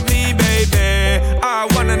about me, baby. I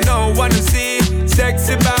wanna know, wanna see,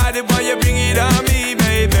 sexy body, why you bring it on me,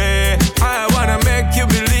 baby. I wanna make you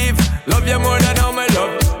believe, love you more than all my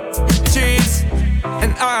love. Cheese.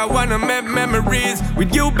 And I wanna make memories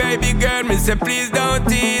with you, baby girl. Me say please don't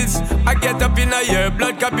tease. I get up in your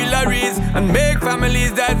blood capillaries and make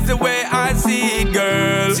families. That's the way I see it,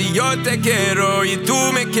 girl. Si yo te quiero y tú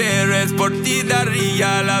me quieres, por ti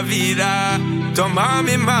daría la vida. Toma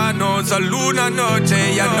mi mano, solo una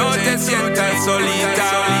noche, ya no te sientas solita.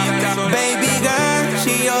 Baby girl,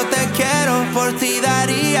 si yo te quiero, por ti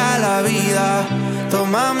daría la vida.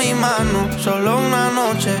 Toma mi mano, solo una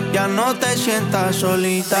noche, ya no te sientas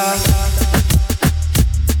solita.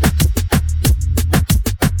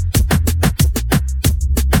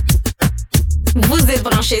 Vous êtes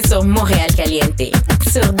branchés sur Montréal Caliente,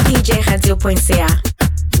 sur djradio.ca.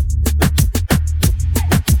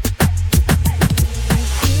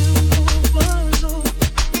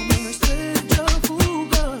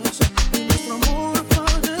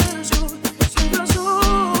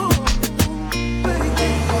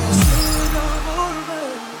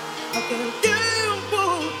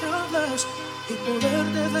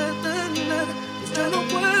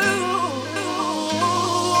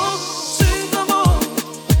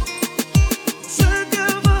 Sé que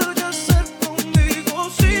vaya a ser conmigo.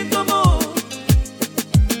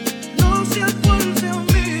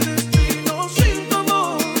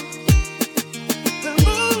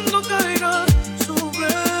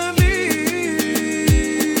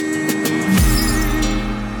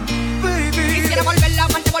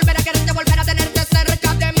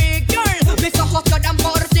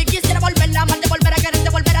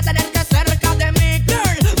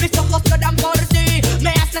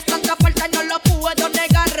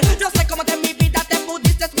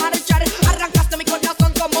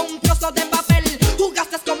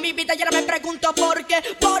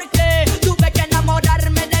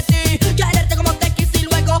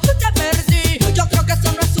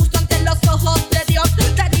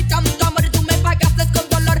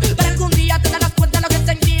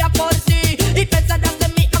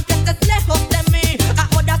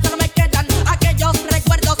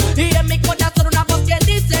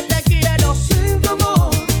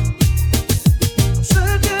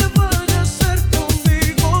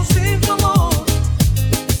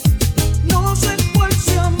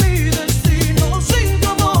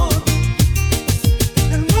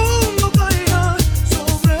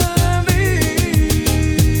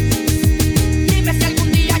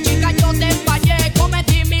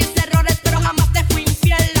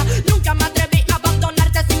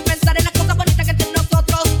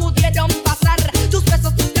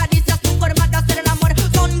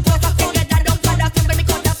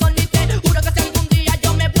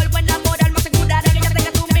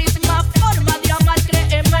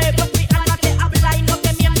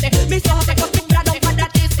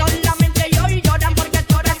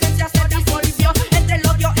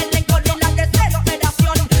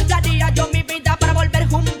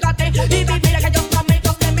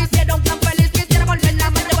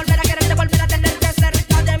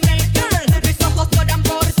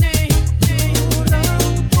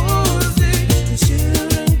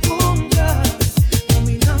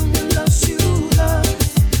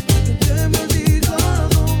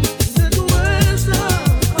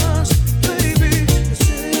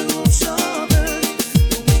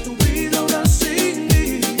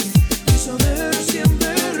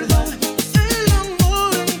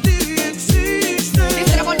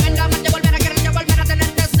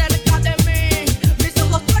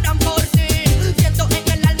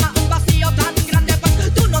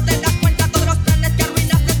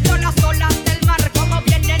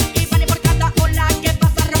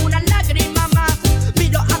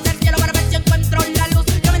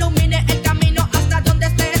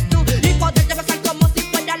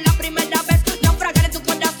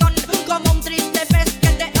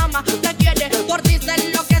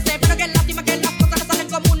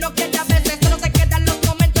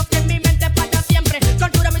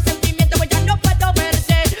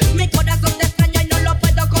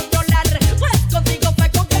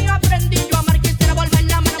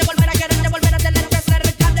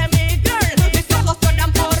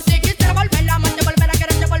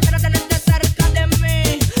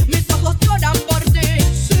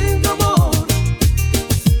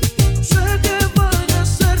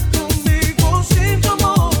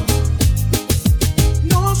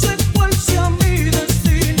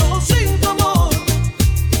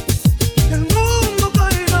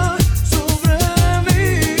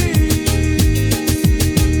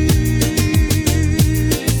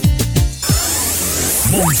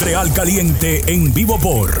 Montreal Caliente en vivo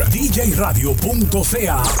por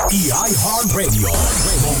djradio.ca y iHeartRadio.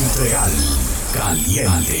 Montreal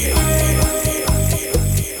Caliente.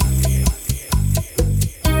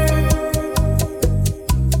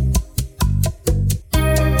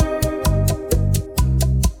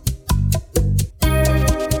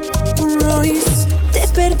 Royce, te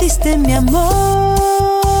perdiste mi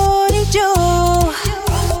amor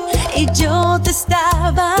y yo te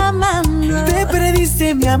estaba amando. Te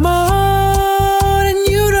perdiste mi amor and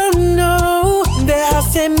you don't know.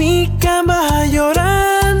 Dejaste mi cama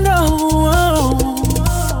llorando.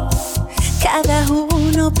 Cada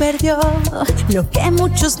uno perdió lo que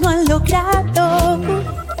muchos no han logrado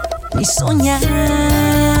y soñando.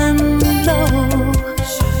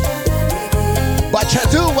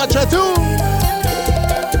 Bachatú, bachatú.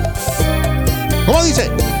 ¿Cómo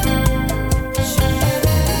dice?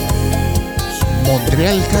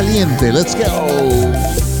 Montreal Caliente, let's go.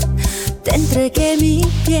 Te entregué mi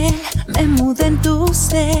piel, me mudé en tu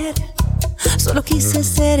ser. Solo quise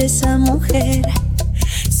ser esa mujer.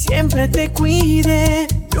 Siempre te cuidé,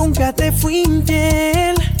 nunca te fui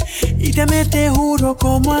infiel. Y te amé, te juro,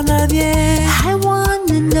 como a nadie. I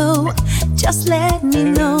wanna know, just let me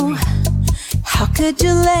know. How could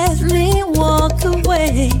you let me walk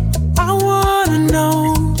away? I wanna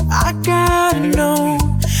know, I gotta know.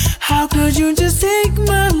 How could you just take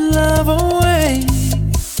my love away?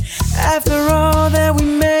 After all that we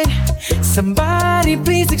made, somebody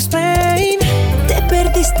please explain. Te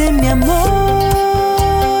perdiste mi amor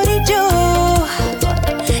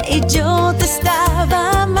y yo te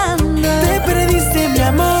estaba amando. Te perdiste mi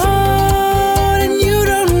amor and you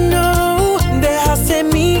don't know. Dejaste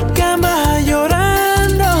mi cama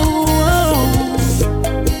llorando.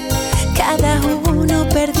 Cada uno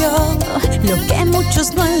perdió lo que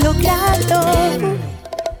muchos no han logrado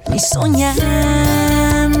y soñando.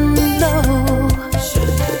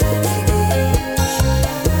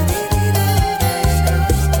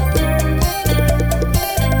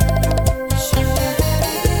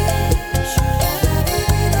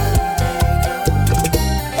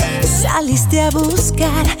 Saliste a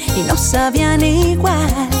buscar y no sabían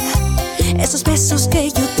igual esos besos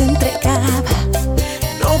que yo te entregaba.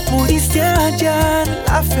 No pudiste hallar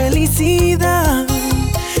la felicidad,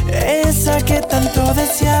 esa que tanto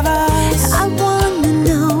deseabas. I wanna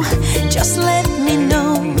know, just let me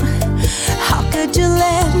know. How could you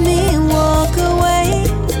let me walk away?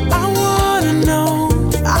 I wanna know,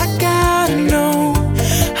 I gotta know.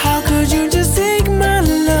 How could you just take my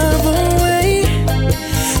love away?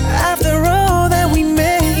 After all that we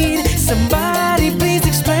made, somebody please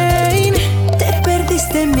explain. Te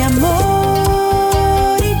perdiste mi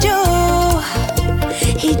amor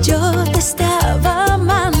y yo te estaba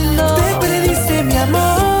amando. Te perdiste mi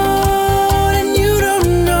amor and you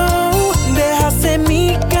don't know. Dejaste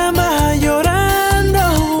mi cama llorando.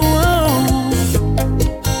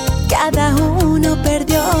 Cada uno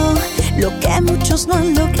perdió lo que muchos no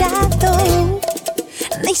han logrado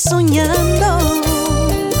ni soñando.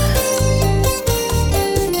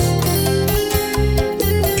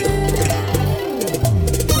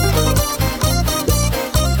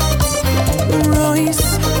 Royce,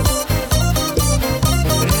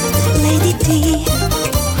 Lady T.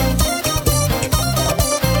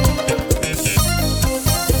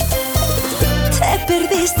 Te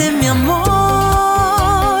perdiste mi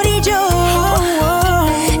amor y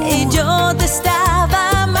yo te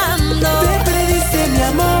estaba amando. Te perdiste mi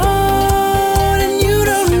amor and you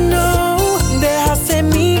don't know. Dejaste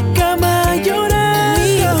mi cama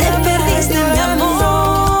llorando. Te perdiste mi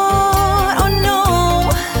amor, oh no.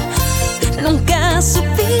 Nunca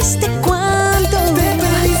supiste cuánto. Te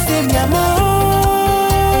perdiste mi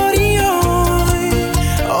amor y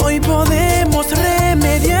hoy podemos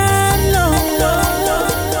remediarlo.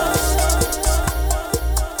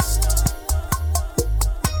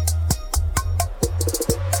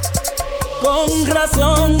 Con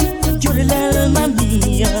razón llora el alma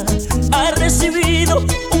mía, ha recibido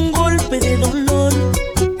un golpe de dolor.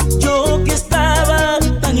 Yo que estaba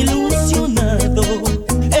tan ilusionado,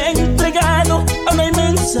 entregado a una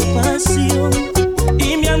inmensa pasión,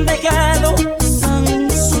 y me han dejado tan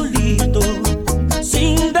solito,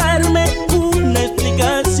 sin darme una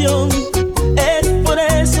explicación. Es por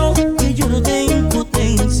eso que lloro de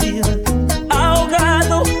impotencia,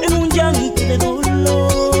 ahogado en un llanto de dolor.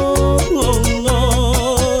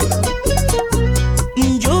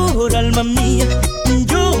 Llora alma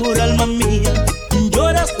mía,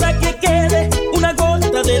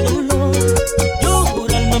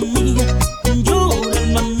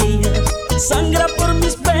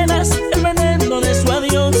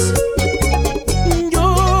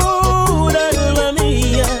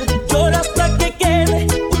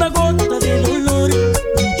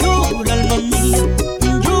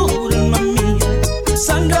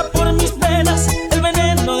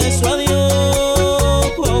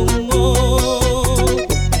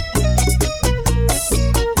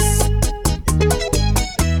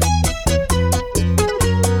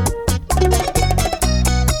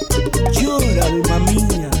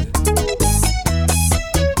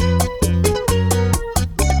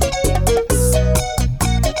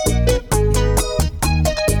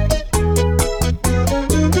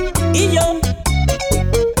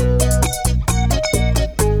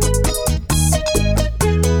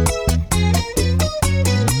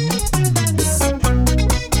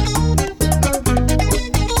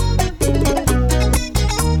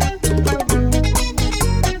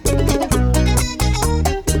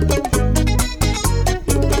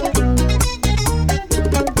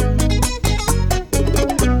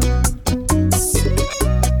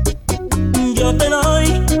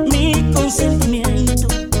 mi sentimiento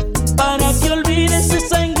para que olvides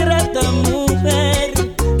esa ingrata mujer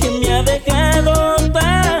que me ha dejado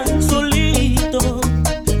tan solito,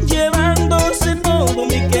 llevándose todo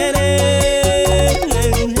mi querer.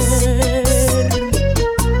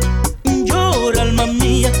 Llora, alma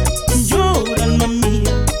mía, llora, alma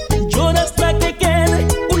mía, llora hasta que quede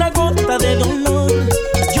una gota de dolor.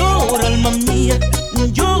 Llora, alma mía,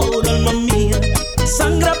 llora, alma mía,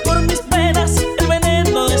 sangra por mis penas el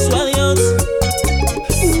veneno de su adiós.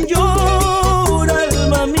 Llora,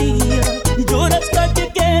 alma mía, llora hasta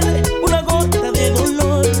que quede una gota de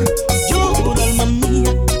dolor. Llora, alma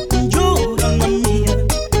mía,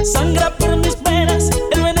 sangra por mis penas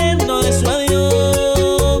el veneno de su adiós.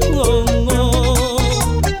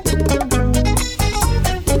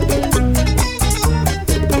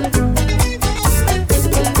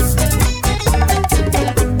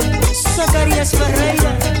 Zacarías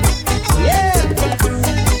Ferreira,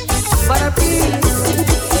 para ti.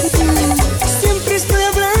 Siempre estoy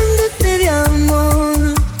hablándote de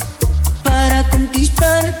amor para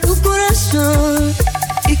conquistar tu corazón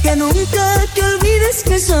y que nunca te olvides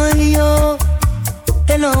que soy yo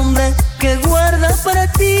el hombre que guarda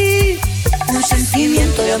para ti un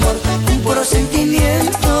sentimiento de amor, un puro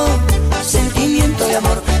sentimiento, sentimiento de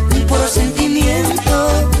amor, un puro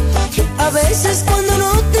sentimiento. A veces cuando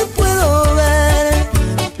no te puedo ver,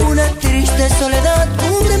 una triste soledad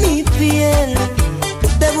cubre mi piel.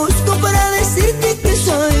 Te busco para decirte que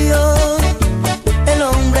soy yo el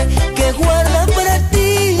hombre que guarda para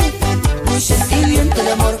ti un sentimiento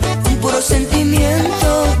de amor, un puro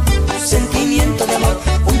sentimiento, sentimiento de amor,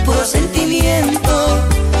 un puro sentimiento.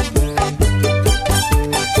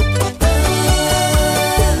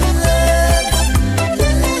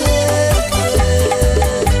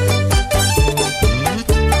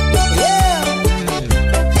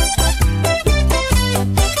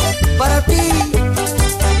 Para ti.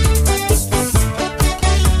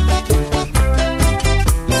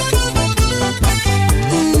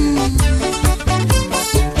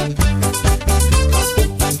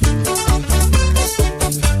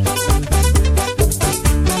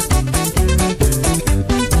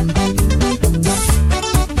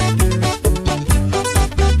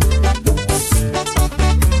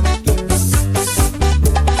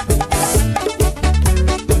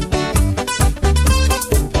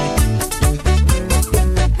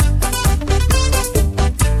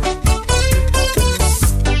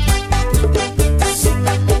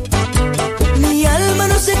 Mi alma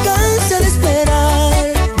no se cansa de esperar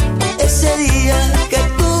ese día que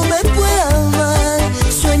tú me puedas amar.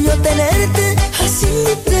 Sueño tenerte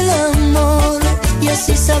haciéndote el amor y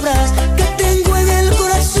así sabrás que tengo en el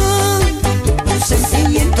corazón un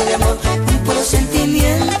sentimiento de amor, un puro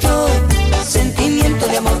sentimiento, sentimiento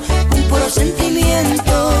de amor, un puro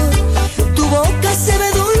sentimiento. Tu boca se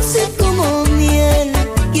ve dulce como miel,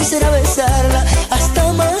 quisiera besarla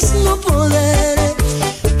hasta más no poder,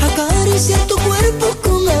 acariciar tu cuerpo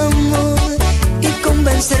con amor y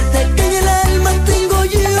convencerte que en el alma tengo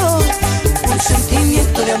yo un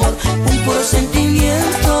sentimiento de amor, un puro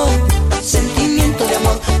sentimiento, sentimiento de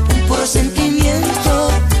amor, un puro sentimiento,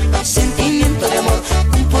 sentimiento de amor,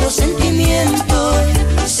 un puro sentimiento,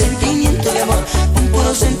 sentimiento de amor, un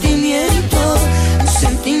puro sentimiento,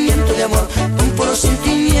 sentimiento de amor, un puro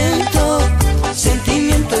sentimiento,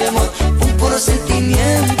 sentimiento de amor, un puro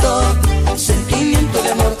sentimiento, sentimiento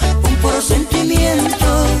de amor, un puro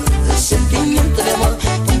sentimiento, sentimiento de amor,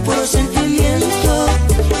 un puro sentimiento,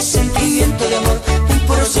 sentimiento de amor, un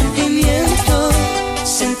puro sentimiento,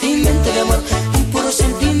 sentimiento de amor, un puro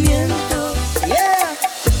sentimiento. Yeah.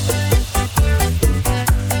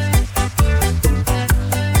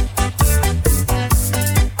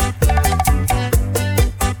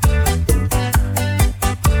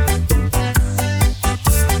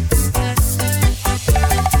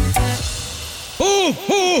 ¡Ho,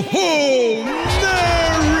 ho, ho!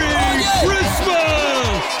 ¡Merry Christmas!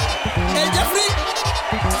 El Jeffrey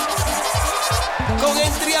con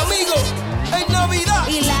Entre Amigos en Navidad.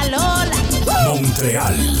 Y la Lola.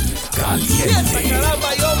 Montreal Fiesta, Caliente. caramba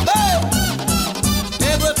y hombre.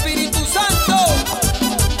 Edo Espíritu Santo.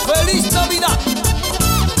 Feliz Navidad.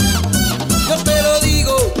 Yo te lo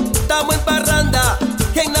digo, estamos en parranda.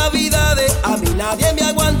 Que en Navidades a mí nadie me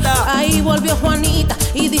aguanta. Ahí volvió Juanita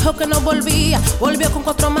y dijo que no volvía. Volvió con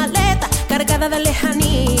 4 maletas cargadas de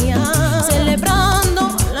lejanía.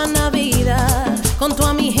 Celebrando la Navidad con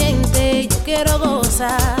toda mi gente, yo quiero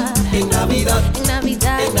gozar. En Navidad, en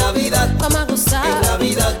Navidad, en Navidad, vamos a gozar. En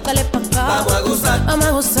Navidad, dale pa' acá, vamos a gozar. Vamos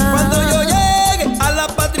a gozar. Cuando yo llegue a la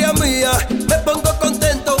patria mía, me pongo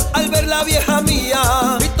contento al ver la vieja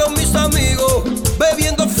mía. Y todos mis amigos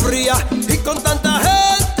bebiendo fría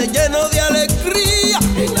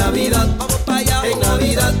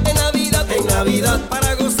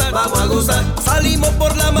Salimos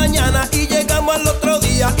por la mañana y llegamos al otro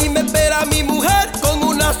día y me espera mi mujer con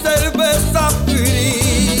una cerveza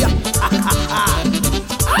fría.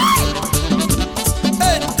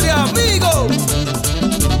 Entre amigos.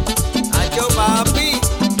 Ayo papi,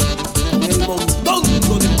 con el montón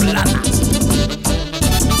de plata.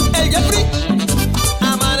 El Jeffrey,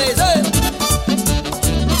 amanecer.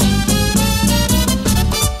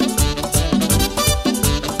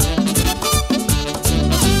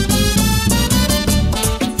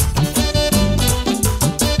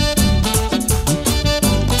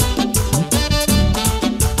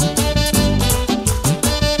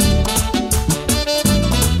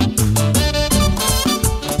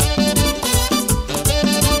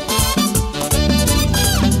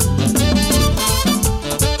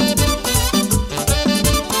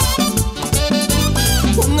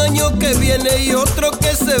 Que viene y otro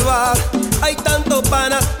que se va. Hay tanto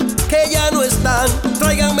pana que ya no están.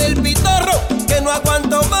 Tráiganme el pitorro que no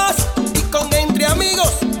aguanto más. Y con entre amigos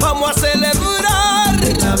vamos a celebrar.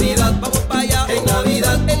 En Navidad vamos para allá. En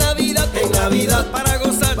Navidad, en Navidad, en Navidad para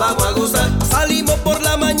gozar. Vamos a gozar. Salimos por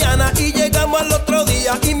la mañana y llegamos al otro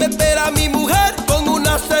día y me espera mi mujer con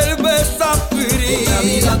una cerveza fría. En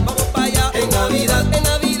Navidad vamos para allá. En Navidad, en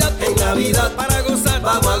Navidad, en Navidad para gozar.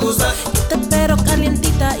 Vamos a gozar. Te espero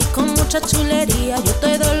calientita y con mucha chulería. Yo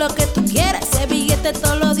te doy lo que tú quieras, ese billete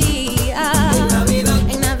todos los días. En Navidad,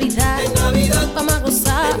 en Navidad, en Navidad, vamos a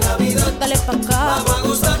gozar. En Navidad, dale pa' acá. Vamos a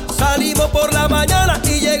gozar. Salimos por la mañana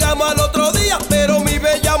y llegamos al otro día, pero mi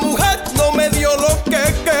bella mujer no me dio lo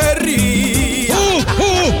que quería.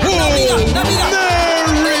 Navidad, Navidad.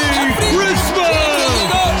 Merry Christmas.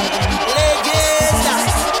 Leyenda,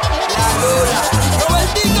 la Lola,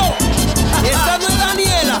 Robertico, esta no es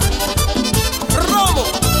Daniela, Romo,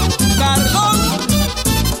 Cardón,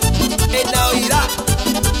 en Navidad.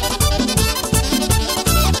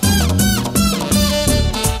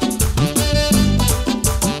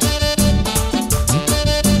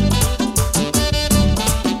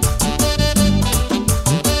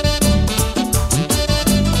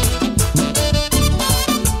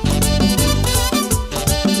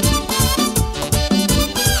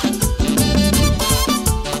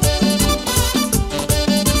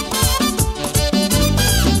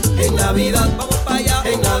 En Navidad vamos para allá.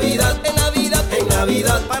 En Navidad, en Navidad, en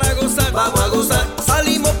Navidad para gozar. Vamos a gozar.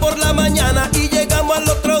 Salimos por la mañana y llegamos al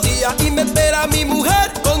otro día y me espera mi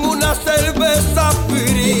mujer con una cerveza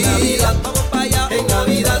fría. En Navidad vamos para allá. En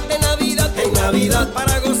Navidad, en Navidad, en Navidad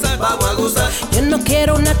para gozar. Vamos a gozar. Yo no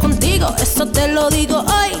quiero una contigo, eso te lo digo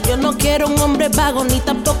hoy. Yo no quiero un hombre vago ni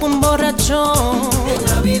tampoco un borrachón. En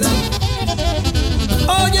Navidad.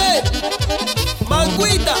 Oye,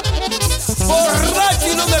 manguita, borracho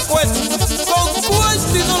y no me cuento, con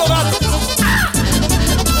cuento y no lo gato.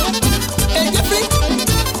 El Jeffrey,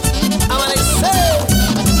 amanecer.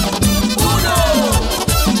 1,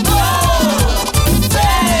 2, 3,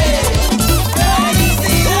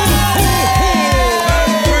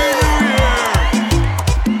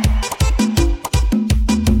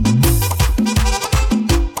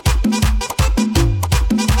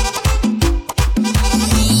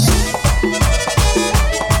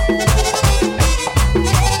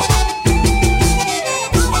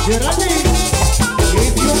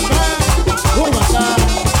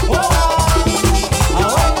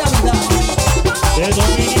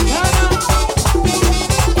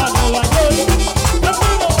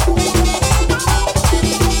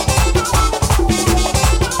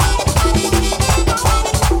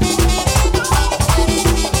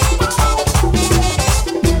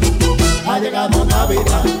 Ha llegado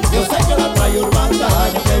Navidad, yo sé que la trae Urbanda,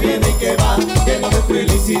 año que viene y que va, lleno de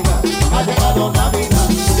felicidad. Ha llegado Navidad,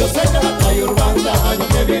 yo sé que la trae Urbanda, año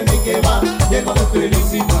que viene y que va, lleno de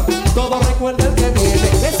felicidad. Todo recuerda el que viene,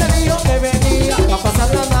 ese niño que venía a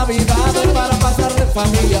pasar la Navidad, para pasar de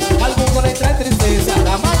familia. Algunos le trae tristeza,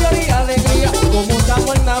 la mayoría alegría, como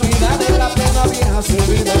estamos en Navidad, en la plena vieja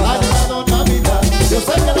subida. Ha llegado Navidad, yo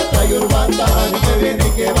sé que la trae Urbanda, año que viene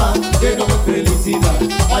y que va, lleno de felicidad.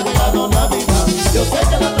 Ha llegado Navidad, yo sé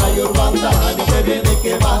que la trae Urbanda, año que viene y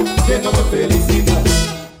que va, lleno de felicidad.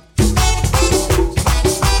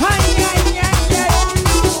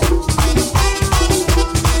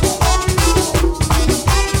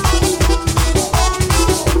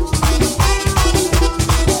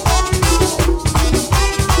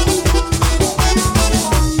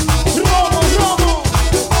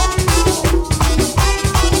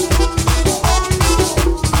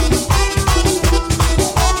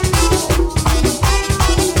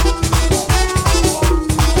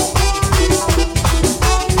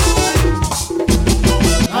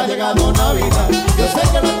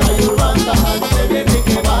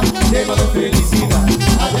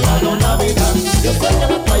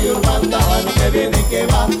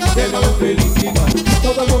 felicidad.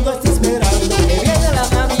 Todo el mundo está esperando que viene la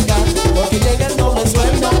Navidad, porque llega el doble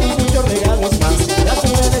sueldo y muchos regalos más. La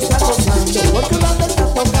ciudad está gozando, porque la banda está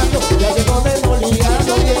tocando. Ya llegó de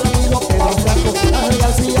Noliano y el amigo Pedro Franco, Ángel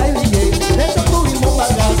García y DJ, esto tuvimos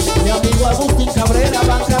Vargas, mi amigo Agustín Cabrera,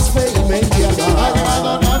 Bancas Felimencia. Ha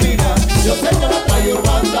llegado Navidad, yo sé que la trae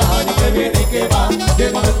Urbanda, año que viene y que va,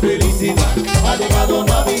 lleno de felicidad. Ha llegado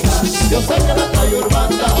Navidad, yo sé que la trae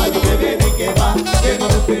Urbanda, año que viene y que va, lleno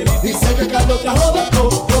de felicidad. Dice que Carlos trajo de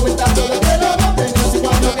todo, comentando de que lo no tenía 5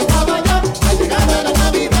 años que estaba allá. Ha llegado la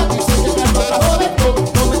Navidad, dice que Carlos trajo de todo,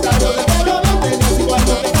 comentando de que lo no tenía 5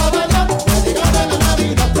 años que estaba allá. Ha llegado la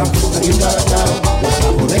Navidad, Aquí está la claro, lo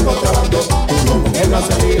estamos encontrando, como él no ha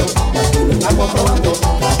salido, aquí lo está comprobando.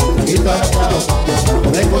 Aquí está la claro, lo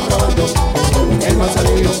estamos encontrando, como él no ha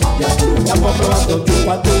salido, y aquí lo está comprobando.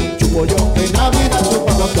 Chupa tú, chupo yo, en Navidad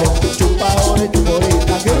chupamos todo, chupa ahora y chupo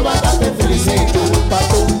ahorita, que Urbanda te felicita. Chupa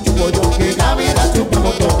tú, chupo yo, que en Navidad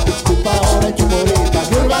chupamos todo, chupa ahora y chupo ahorita,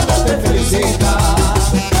 que Urbanda te felicita.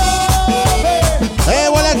 Et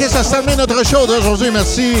voilà que ça se termine notre show d'aujourd'hui.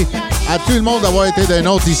 Merci à tout le monde d'avoir été des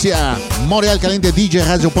nôtres ici à Montréal Caliente, DJ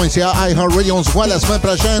Radio.ca, iHeartRadio. On se voit la semaine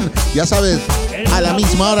prochaine. Ya sabes, a la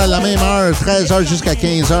misma hora, a la misma heure, 13h jusqu'à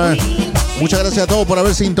 15h. Muchas gracias a todos por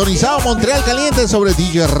haber sintonizado Montreal Caliente sobre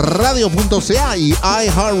DJ Radio.ca y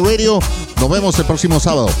iHeartRadio. Nos vemos el próximo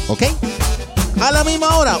sábado, ¿ok? A la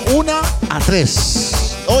misma hora, 1 a 3.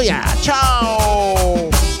 Oye, chao.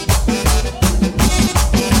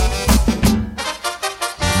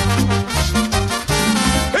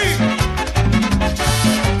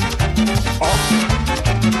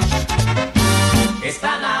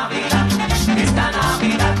 Esta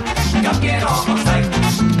Navidad, yo quiero gozar,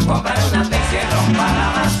 comprar una T-Cierro para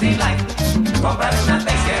vacilar, comprar una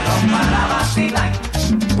T-Cierro para vacilar.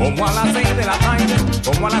 Como a las 6 de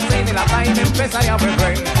la tarde empezaría a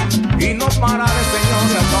beber y no para de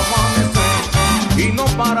señores hasta amanecer, y no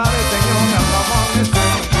para de señores hasta amanecer.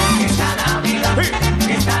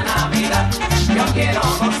 Esta Navidad, yo quiero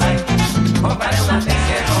gozar, comprar una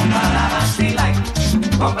T-Cierro para vacilar,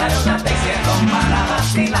 comprar una T-Cierro para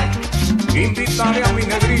vacilar. Invitaré a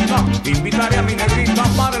mi negrita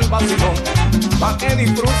para el vacilón, pa' que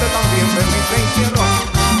disfrute también de mi T-Cierro,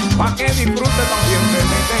 pa' que disfrute también de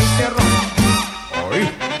mi T-Cierro.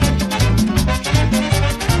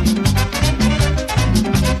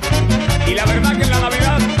 Y la verdad que en la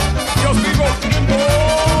Navidad yo sigo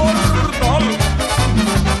mortal.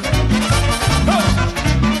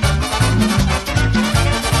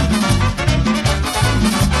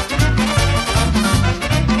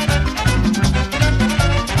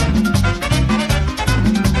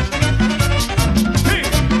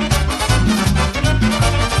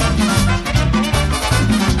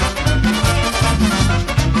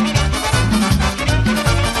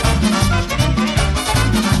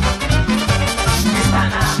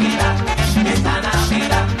 Esta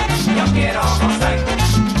Navidad, yo quiero gozar,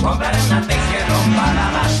 comprar una T-Cierro para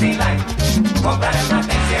vacilar, comprar una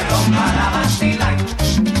T-Cierro para vacilar.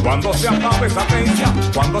 Cuando se acabe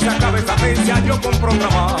esa fecha, yo compro otra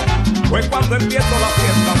más. Pues cuando empiezo la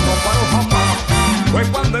fiesta no paro jamás. Pues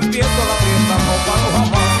cuando empiezo la fiesta no paro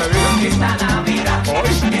jamás. Esta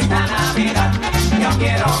Navidad, yo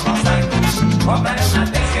quiero gozar, comprar una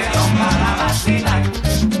T-Cierro para vacilar,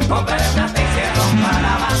 comprar una T-Cierro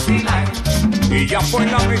para vacilar. Y ya fue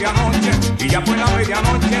la medianoche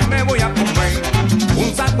me voy a comer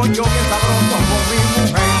un sancocho bien sabroso con mi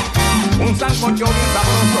mujer, un sancocho bien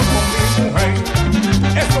sabroso con mi mujer.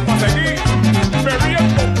 Esto para seguir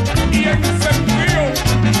bebiendo y encendido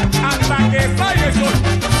hasta que salga el sol.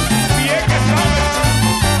 Bien que sabe.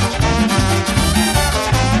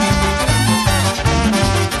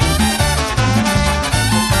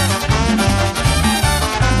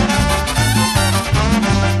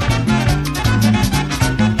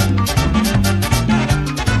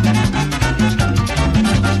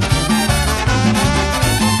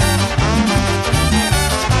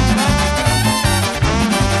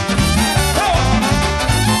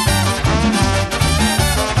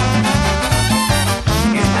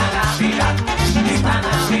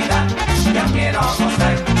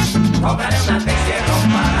 Compraré una T-Cierro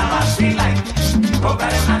para vacilar,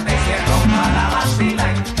 compraré una T-Cierro para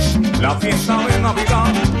vacilar. La fiesta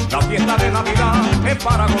de Navidad es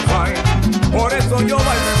para gozar. Por eso yo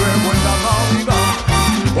bailo y bebo en la Navidad.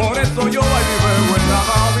 Por eso yo bailo y bebo en la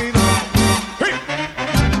Navidad. ¡Sí!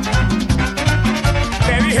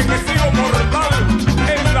 Te dije que sigo mortal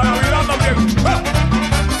en la Navidad también. ¡Ah!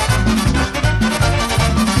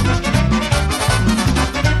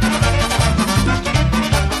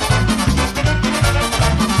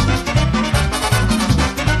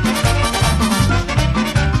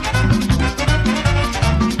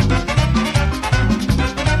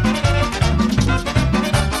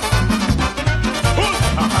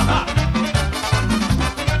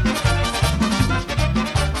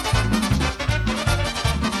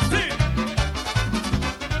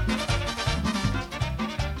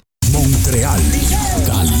 Montreal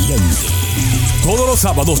Caliente. Todos los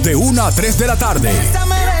sábados de 1 a 3 de la tarde.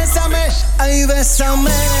 Bésame, bésame, ay,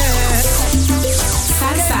 bésame.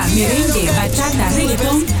 Salsa, merengue, bachata,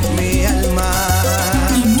 reggaetón Mi alma.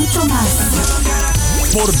 y mucho más.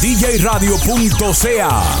 Por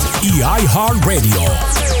djradio.ca y iHeartRadio.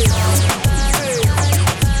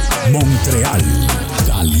 Montreal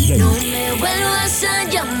Caliente. Me vuelvas a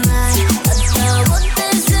llamar, hasta bote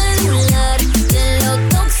el celular, de lo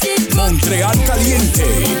tóxico. Montreal Caliente.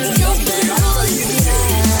 Yo te voy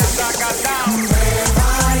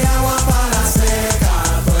Hay agua para la seca,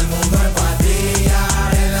 todo el mundo en patilla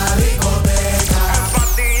en la discoteca.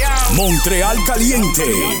 Montreal Caliente.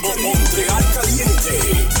 Montreal Caliente.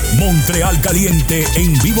 Montreal Caliente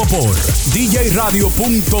en vivo por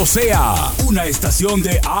djradio.ca. Una estación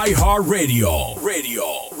de iHeartRadio. Radio.